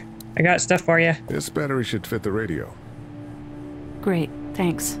yeah, here. I got stuff for you. This battery should fit the radio. Great,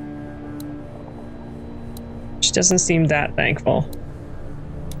 thanks. She doesn't seem that thankful.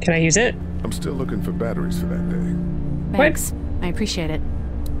 Can I use it? I'm still looking for batteries for that day. Thanks. I appreciate it.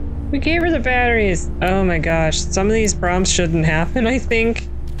 We gave her the batteries. Oh my gosh. Some of these prompts shouldn't happen, I think.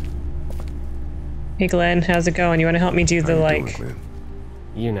 Hey Glenn, how's it going? You want to help me do the, like...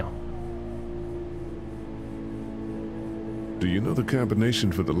 You know. Do you know the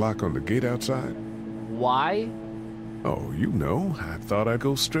combination for the lock on the gate outside? Why? Oh, you know, I thought I'd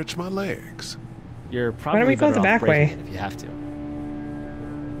go stretch my legs. You're probably Why don't we go better the off back breaking way? it if you have to.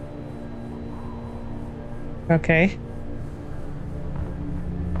 Okay.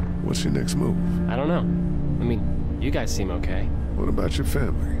 What's your next move? I don't know. I mean, you guys seem okay. What about your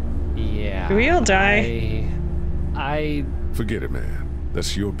family? Yeah. Do we all die? I... Forget it, man.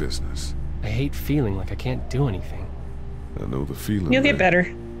 That's your business. I hate feeling like I can't do anything. I know the feeling. You'll get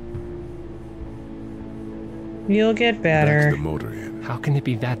better. You'll get better. Back to the motor inn. How can it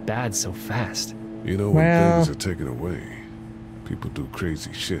be that bad so fast? You know, when things are taken away, people do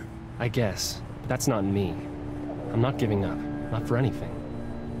crazy shit. I guess. But that's not me. I'm not giving up. Not for anything.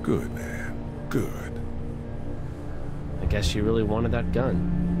 Good, man. Good. I guess you really wanted that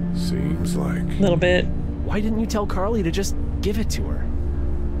gun. Seems like... A little bit. Why didn't you tell Carly to just give it to her?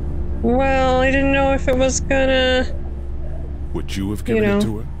 Well, I didn't know if it was gonna... Would you have given it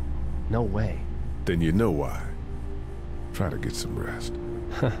to her? No way. Then you know why. Try to get some rest.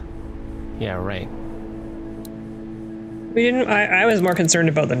 Yeah, right. We didn't... I was more concerned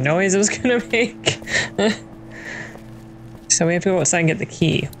about the noise it was gonna make. So we have to go outside and get the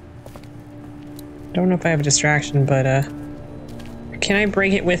key. Don't know if I have a distraction, but can I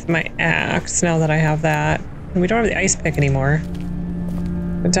break it with my axe now that I have that? We don't have the ice pick anymore.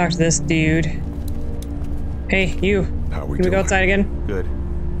 Go talk to this dude. Hey, you. How we Can we go outside again? Good.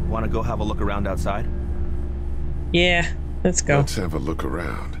 Want to go have a look around outside? Yeah, let's go. Let's have a look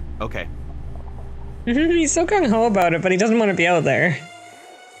around. Okay. He's so gung-ho about it, but he doesn't want to be out there.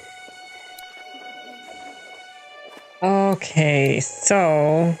 Okay,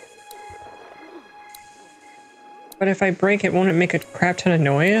 so... But if I break it, won't it make a crap ton of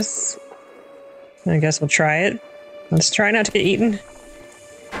noise? I guess we'll try it. Let's try not to get eaten.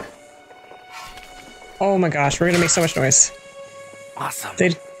 Oh my gosh, we're gonna make so much noise. Awesome.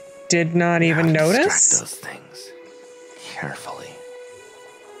 They did not even notice? Those things carefully.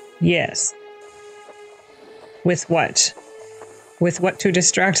 Yes. With what? With what to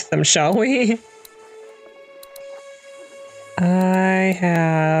distract them, shall we? I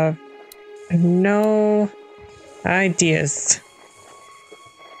have no ideas.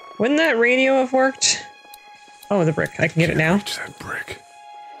 Wouldn't that radio have worked? Oh, the brick. I can get it now. Reach that brick.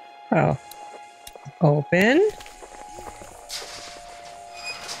 Oh. Open.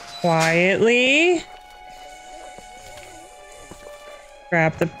 Quietly.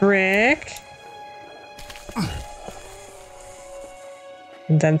 Grab the brick.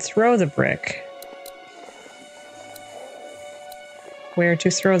 And then throw the brick. Where to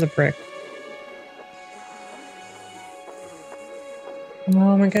throw the brick?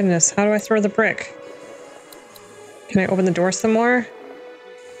 Oh my goodness, how do I throw the brick? Can I open the door some more?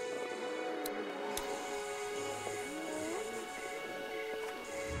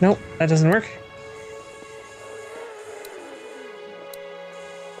 Nope, that doesn't work.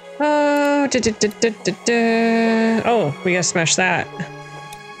 Oh, oh, we gotta smash that.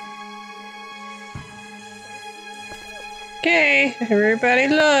 Okay, everybody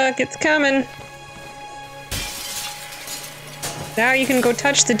look, it's coming. Now you can go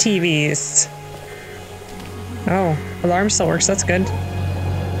touch the TVs. Oh, alarm still works, that's good.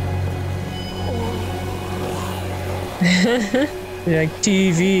 You're like,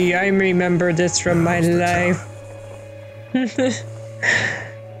 TV, I remember this from my life.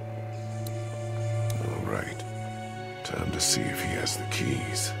 Alright. Time to see if he has the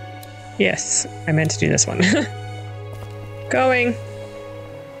keys. Yes, I meant to do this one. Going.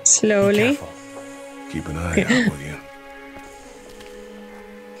 Slowly. Keep an eye out, will you?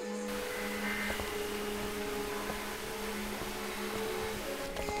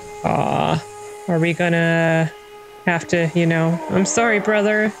 Aw, are we gonna have to, you know, I'm sorry,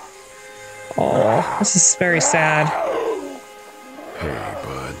 brother. Oh, this is very sad. Hey,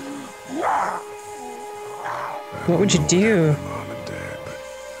 bud. What would you do? Mom and Dad,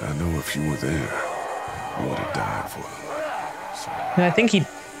 but I know if you were there, you would have died for them. So I think he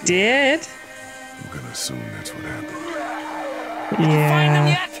did. I'm gonna assume that's what happened.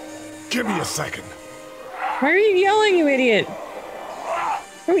 Yeah. Give me a second. Why are you yelling, you idiot?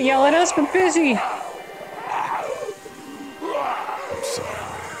 Don't yell at us, we're busy. I'm sorry,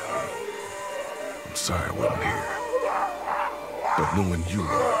 man. I'm sorry I wasn't here. But knowing you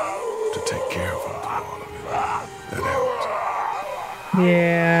were to take care of him through all of it, that helped.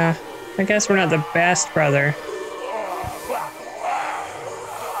 Yeah, I guess we're not the best, brother.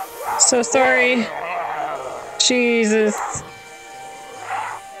 So sorry. Jesus.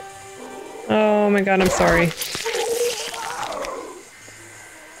 Oh my god, I'm sorry.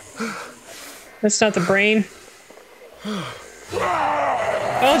 That's not the brain.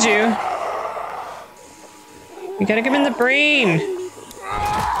 Told you. You gotta give him the brain.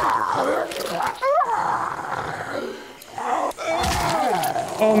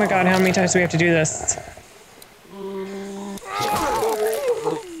 Oh my god, how many times do we have to do this?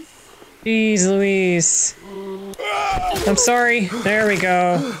 Jeez Louise. I'm sorry. There we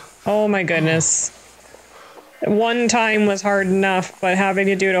go. Oh my goodness. One time was hard enough, but having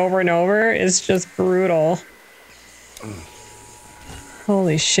to do it over and over is just brutal.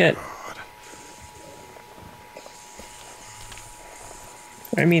 Holy shit.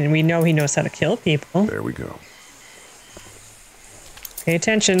 I mean, we know he knows how to kill people. There we go. Pay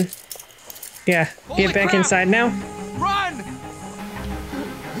attention. Yeah, get back inside now. Run!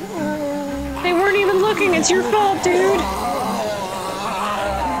 They weren't even looking, it's your fault, dude!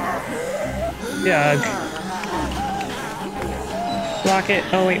 Doug. Lock it.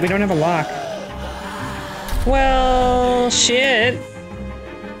 Oh wait, we don't have a lock. Well, shit.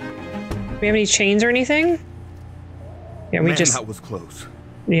 Do we have any chains or anything? Yeah, we Man, just... that was close.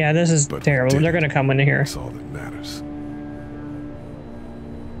 Yeah, this is terrible. They're gonna come into here. That's all that matters.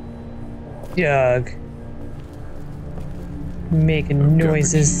 Doug. Making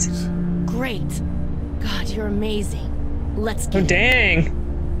noises. Great. God, you're amazing. Let's get Oh, dang.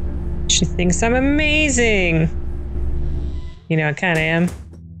 She thinks I'm amazing. You know, I kind of am.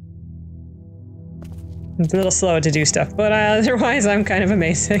 It's a little slow to do stuff, but otherwise I'm kind of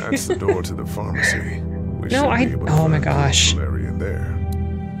amazing. That's the door to the pharmacy. No, oh my gosh. In there.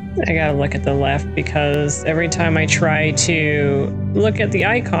 I gotta look at the left because every time I try to look at the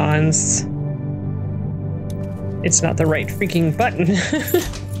icons, it's not the right freaking button.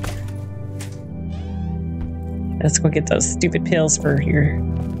 Let's go get those stupid pills for your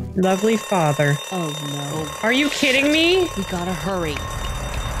lovely father. Oh no. Are you kidding me? We gotta hurry.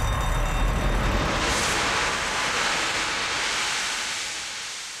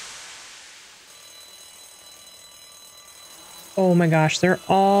 Oh my gosh, they're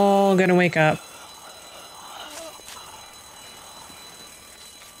all gonna wake up.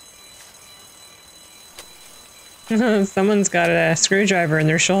 Someone's got a screwdriver in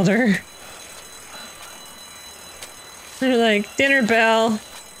their shoulder. They're like, dinner bell.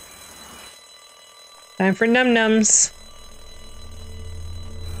 Time for num-nums.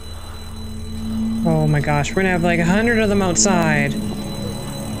 Oh my gosh, we're gonna have like 100 of them outside.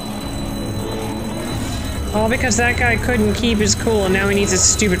 All because that guy couldn't keep his cool and now he needs his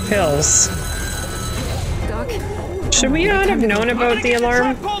stupid pills. Doc? Should we not have known about the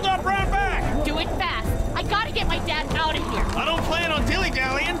alarm? Pulled up round back! Do it fast. I gotta get my dad out of here. I don't plan on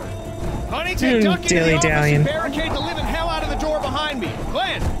dilly-dallying. Honey, take Duck into the office Dilly-dallying. and barricade the living hell out of the door behind me.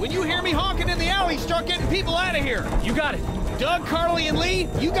 Glenn, when you hear me honking in the alley, start getting people out of here. You got it. Doug, Carly, and Lee,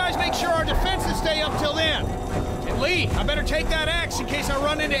 you guys make sure our defenses stay up till then. And Lee, I better take that axe in case I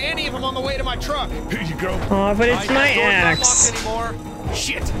run into any of them on the way to my truck. Here you go. Aw, but it's my axe. Anymore.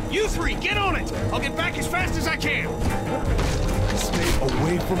 Shit, you three, get on it. I'll get back as fast as I can. Stay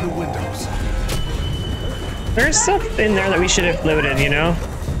away from the windows. There's stuff in there that we should have looted, you know?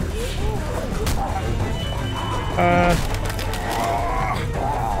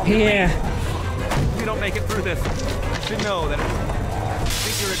 Yeah. If you don't make it through this, you should know that I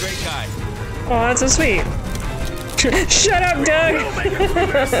think you're a great guy. Oh, that's so sweet. Shut up, Doug!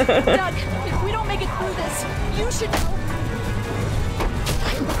 Doug, if we don't make it through this, you should know.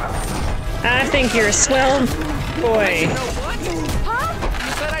 I think you're a swell boy. Huh?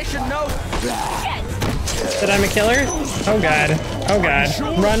 You said I should know. That I'm a killer? Oh god. Oh god.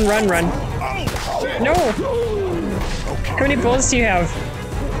 Run, run, run. No! How many bullets do you have?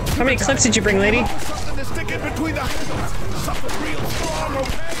 How many clips did you bring, lady? Something to stick in between the handles. Something real strong,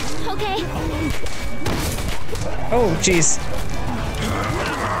 okay? Okay. Oh, jeez.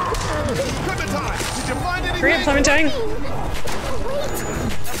 Clementine, did you find anything? Hurry up, Clementine.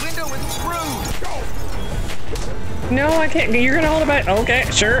 That window is screwed. No, I can't. You're gonna hold it by. Okay,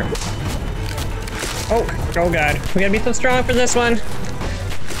 sure. Oh, oh god. We gotta be so strong for this one.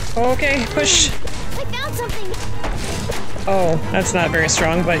 Okay, push. I found something. Oh, that's not very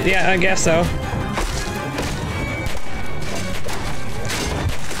strong, but yeah, I guess so.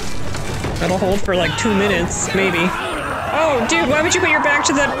 That'll hold for like 2 minutes, maybe. Oh, dude, why would you put your back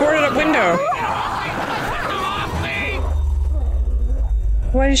to that boarded up window?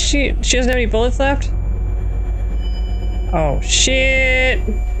 Why is she doesn't have any bullets left? Oh, shit.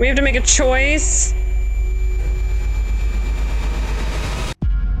 We have to make a choice.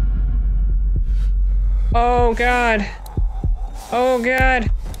 Oh, God. Oh,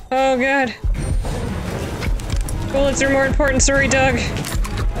 God. Oh, God. Bullets are more important. Sorry, Doug.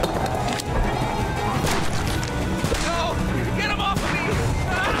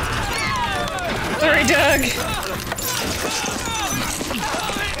 Sorry, Doug.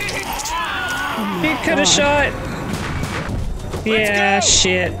 He could have shot. Yeah,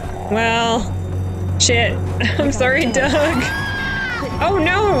 shit. Well, shit. I'm sorry, Doug. Oh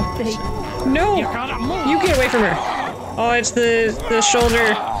no! No! You get away from her. Oh, it's the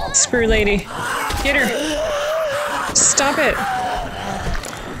shoulder screw lady. Get her. Stop it.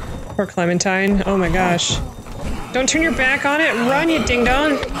 Poor Clementine. Oh my gosh. Don't turn your back on it. Run, you ding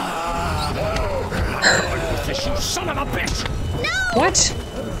dong. You son of a bitch! No! What?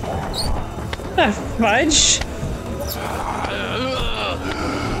 The fudge?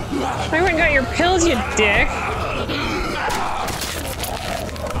 I went and got your pills, you dick.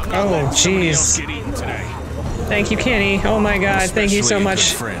 Oh, jeez. Thank you, Kenny. Oh my god, thank you so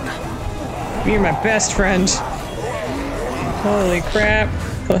much. You're my best friend. Holy crap.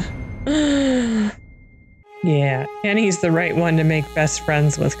 Yeah, Kenny's the right one to make best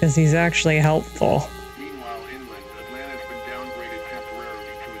friends with because he's actually helpful.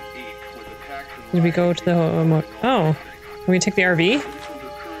 Did we go to the oh, can we take the RV?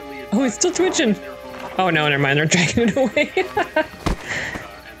 Oh, it's still twitching. Oh no, never mind, they're dragging it away.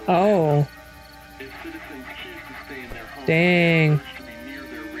 Oh. Dang.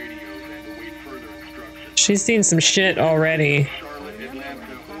 She's seen some shit already.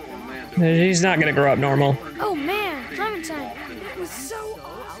 She's not gonna grow up normal. Oh man, Clementine, that was so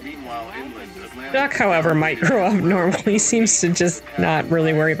awesome. Duck, however, might grow up normal. He seems to just not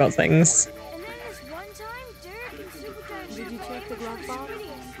really worry about things.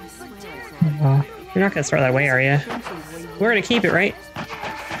 You're not gonna throw that away, are you? We're gonna keep it, right?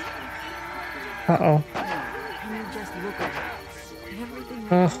 Uh-oh.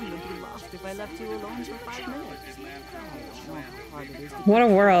 Oh. What a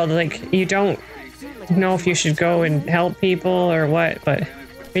world. Like, you don't know if you should go and help people or what, but...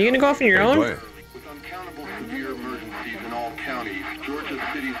 Are you gonna go off on your own? With uncountable severe emergencies in all counties, Georgia's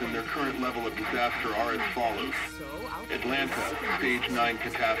cities and their current level of disaster are as follows. Atlanta, stage 9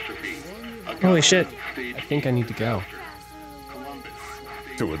 catastrophe. Holy shit. I think I need to go.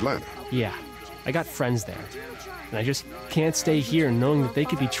 To Atlanta? Yeah. I got friends there. And I just can't stay here knowing that they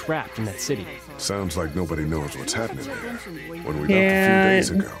could be trapped in that city. Sounds like nobody knows what's happening there. When we left a few days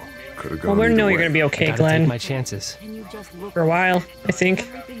ago, could have gone. Well, we know you're gonna be okay, Glenn. Take my chances. For a while, I think.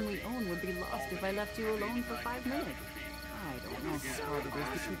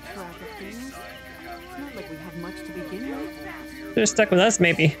 They're stuck with us,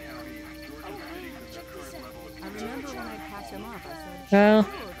 maybe. Well,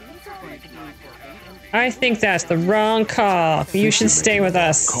 I think that's the wrong call. You should stay with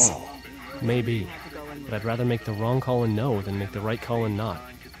us. Maybe. But I'd rather make the wrong call and no than make the right call and not.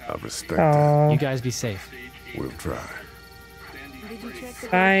 I respect that. You guys be safe. We'll try.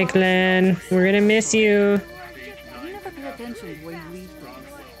 Bye, Glenn. We're gonna miss you.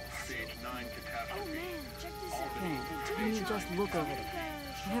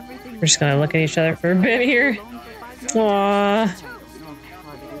 We're just gonna look at each other for a bit here. Aww.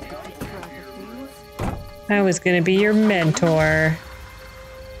 I was gonna be your mentor.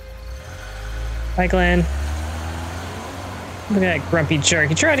 Bye, Glenn. Look at that grumpy jerk.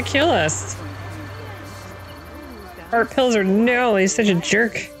 He tried to kill us. Heart pills or no, he's such a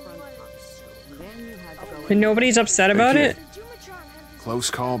jerk. And nobody's upset about it? Close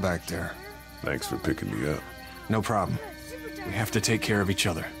call back there. Thanks for picking me up. No problem. We have to take care of each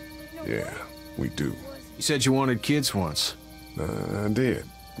other. Yeah, we do. You said you wanted kids once. I did,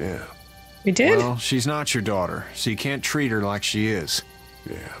 yeah. You did? Well, she's not your daughter, so you can't treat her like she is.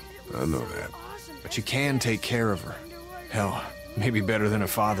 Yeah, I know that. But you can take care of her. Hell, maybe better than a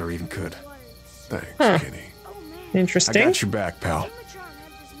father even could. Thanks, Kenny. Interesting. I got your back, pal.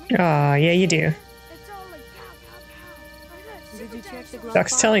 Aw, yeah, you do.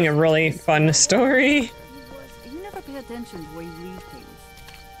 Duck's telling a really fun story. I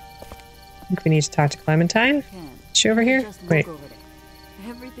think we need to talk to Clementine. Is she over here? Wait.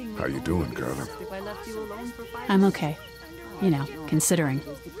 How you doing, Carla? I'm okay. You know, considering.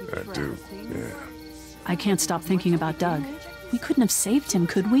 I do, yeah. I can't stop thinking about Doug. We couldn't have saved him,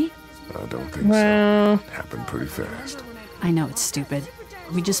 could we? I don't think so. It happened pretty fast. I know it's stupid.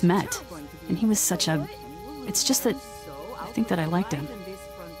 We just met. And he was such a... It's just that... I think that I liked him.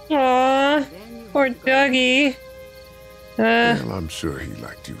 Aww. Poor Dougie. Well, I'm sure he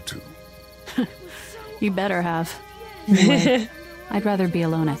liked you too. You better have. Anyway, I'd rather be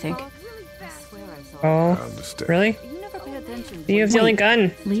alone, I think. Oh, I understand. really? You have the only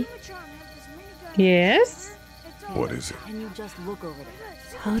gun. Lee? Yes? What is it?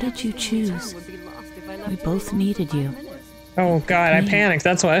 How did you choose? We both needed you. Oh god, I panicked,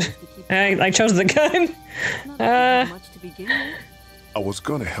 that's what. I chose the gun. I was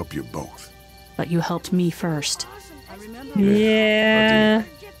gonna help you both. But you helped me first. Yeah.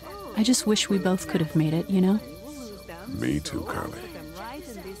 I just wish we both could have made it, you know? Me too, Carly.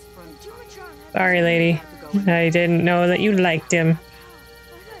 Sorry, lady. I didn't know that you liked him.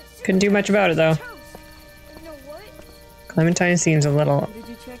 Couldn't do much about it, though. Clementine seems a little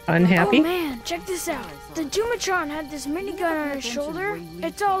unhappy. Oh man, check this out. The Dumatron had this minigun on his shoulder.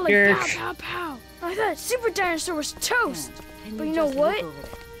 It's all like Jerk. pow, pow, pow. I thought Super Dinosaur was toast. But you know what?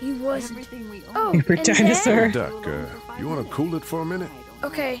 He wasn't. Oh, Super and Dinosaur. then... Duck, you wanna cool it for a minute?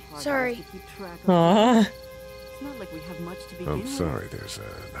 Okay, sorry. Aww. I'm sorry, there's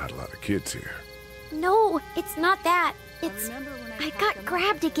not a lot of kids here. No, it's not that. It's... I got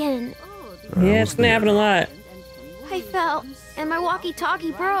grabbed again. Yeah, it's snapping a lot. I fell, and my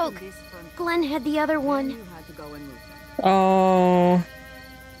walkie-talkie broke. Glenn had the other one. Oh.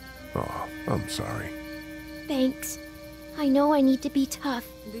 Oh, I'm sorry. Thanks. I know I need to be tough.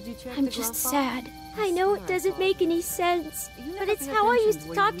 I'm just sad. I know it doesn't make any sense, but it's how I used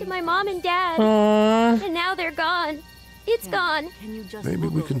to talk to my mom and dad. Aww. And now they're gone. It's gone. Maybe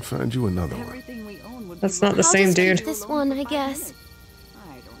we can find you another one. That's not the I'll same just dude. keep this one, I guess.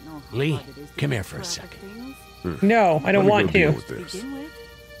 Lee, come here for a second. No, I don't want to.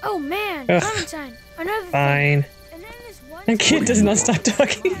 Oh man, Ugh. Clementine, another Fine. That kid does not stop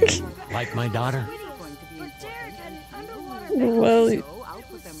talking. Like my daughter? Well,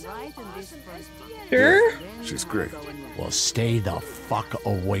 sure. She's great. Well, stay the fuck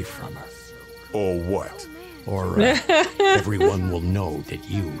away from her. Or what? Or everyone will know that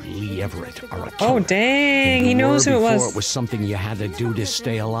you, Lee Everett, are a killer. Oh, dang. He knows who it Before was. it was something you had to do to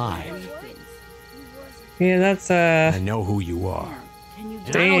stay alive. Yeah, that's, I know who you are. And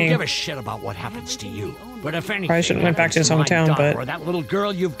I don't Dang. give a shit about what happens to you. But if anything Probably shouldn't went back to his happens my hometown, daughter but- or that little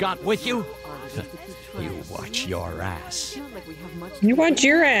girl you've got with you, you watch your ass. You want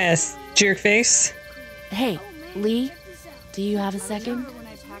your ass, jerk face. Hey, Lee, do you have a second?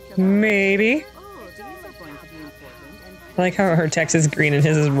 Maybe. I like how her text is green and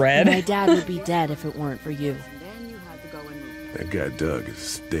his is red. My dad would be dead if it weren't for you. That guy Doug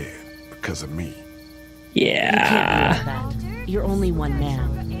is dead because of me. Yeah. You can't do that. You're only one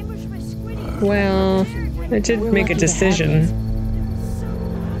man. Well, I did make a decision.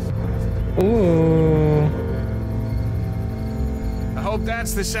 Ooh. I hope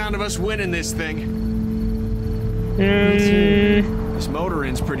that's the sound of us winning this thing. This motor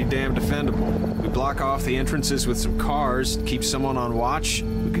inn's pretty damn defendable. We block off the entrances with some cars, keep someone on watch.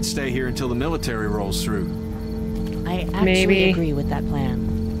 We could stay here until the military rolls through. I actually Maybe. agree with that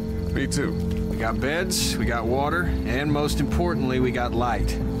plan. Me too. We got beds, we got water, and most importantly, we got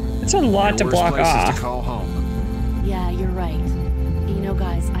light. It's a lot to Worst block places off. to call home. Yeah, you're right. You know,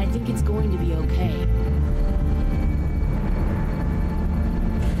 guys, I think it's going to be okay.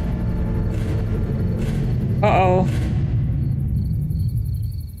 Uh-oh.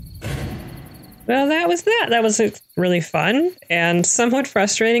 Well, that was that. That was really fun and somewhat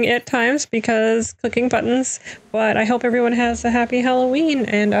frustrating at times because clicking buttons. But I hope everyone has a happy Halloween,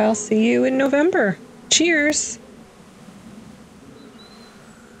 and I'll see you in November. Cheers!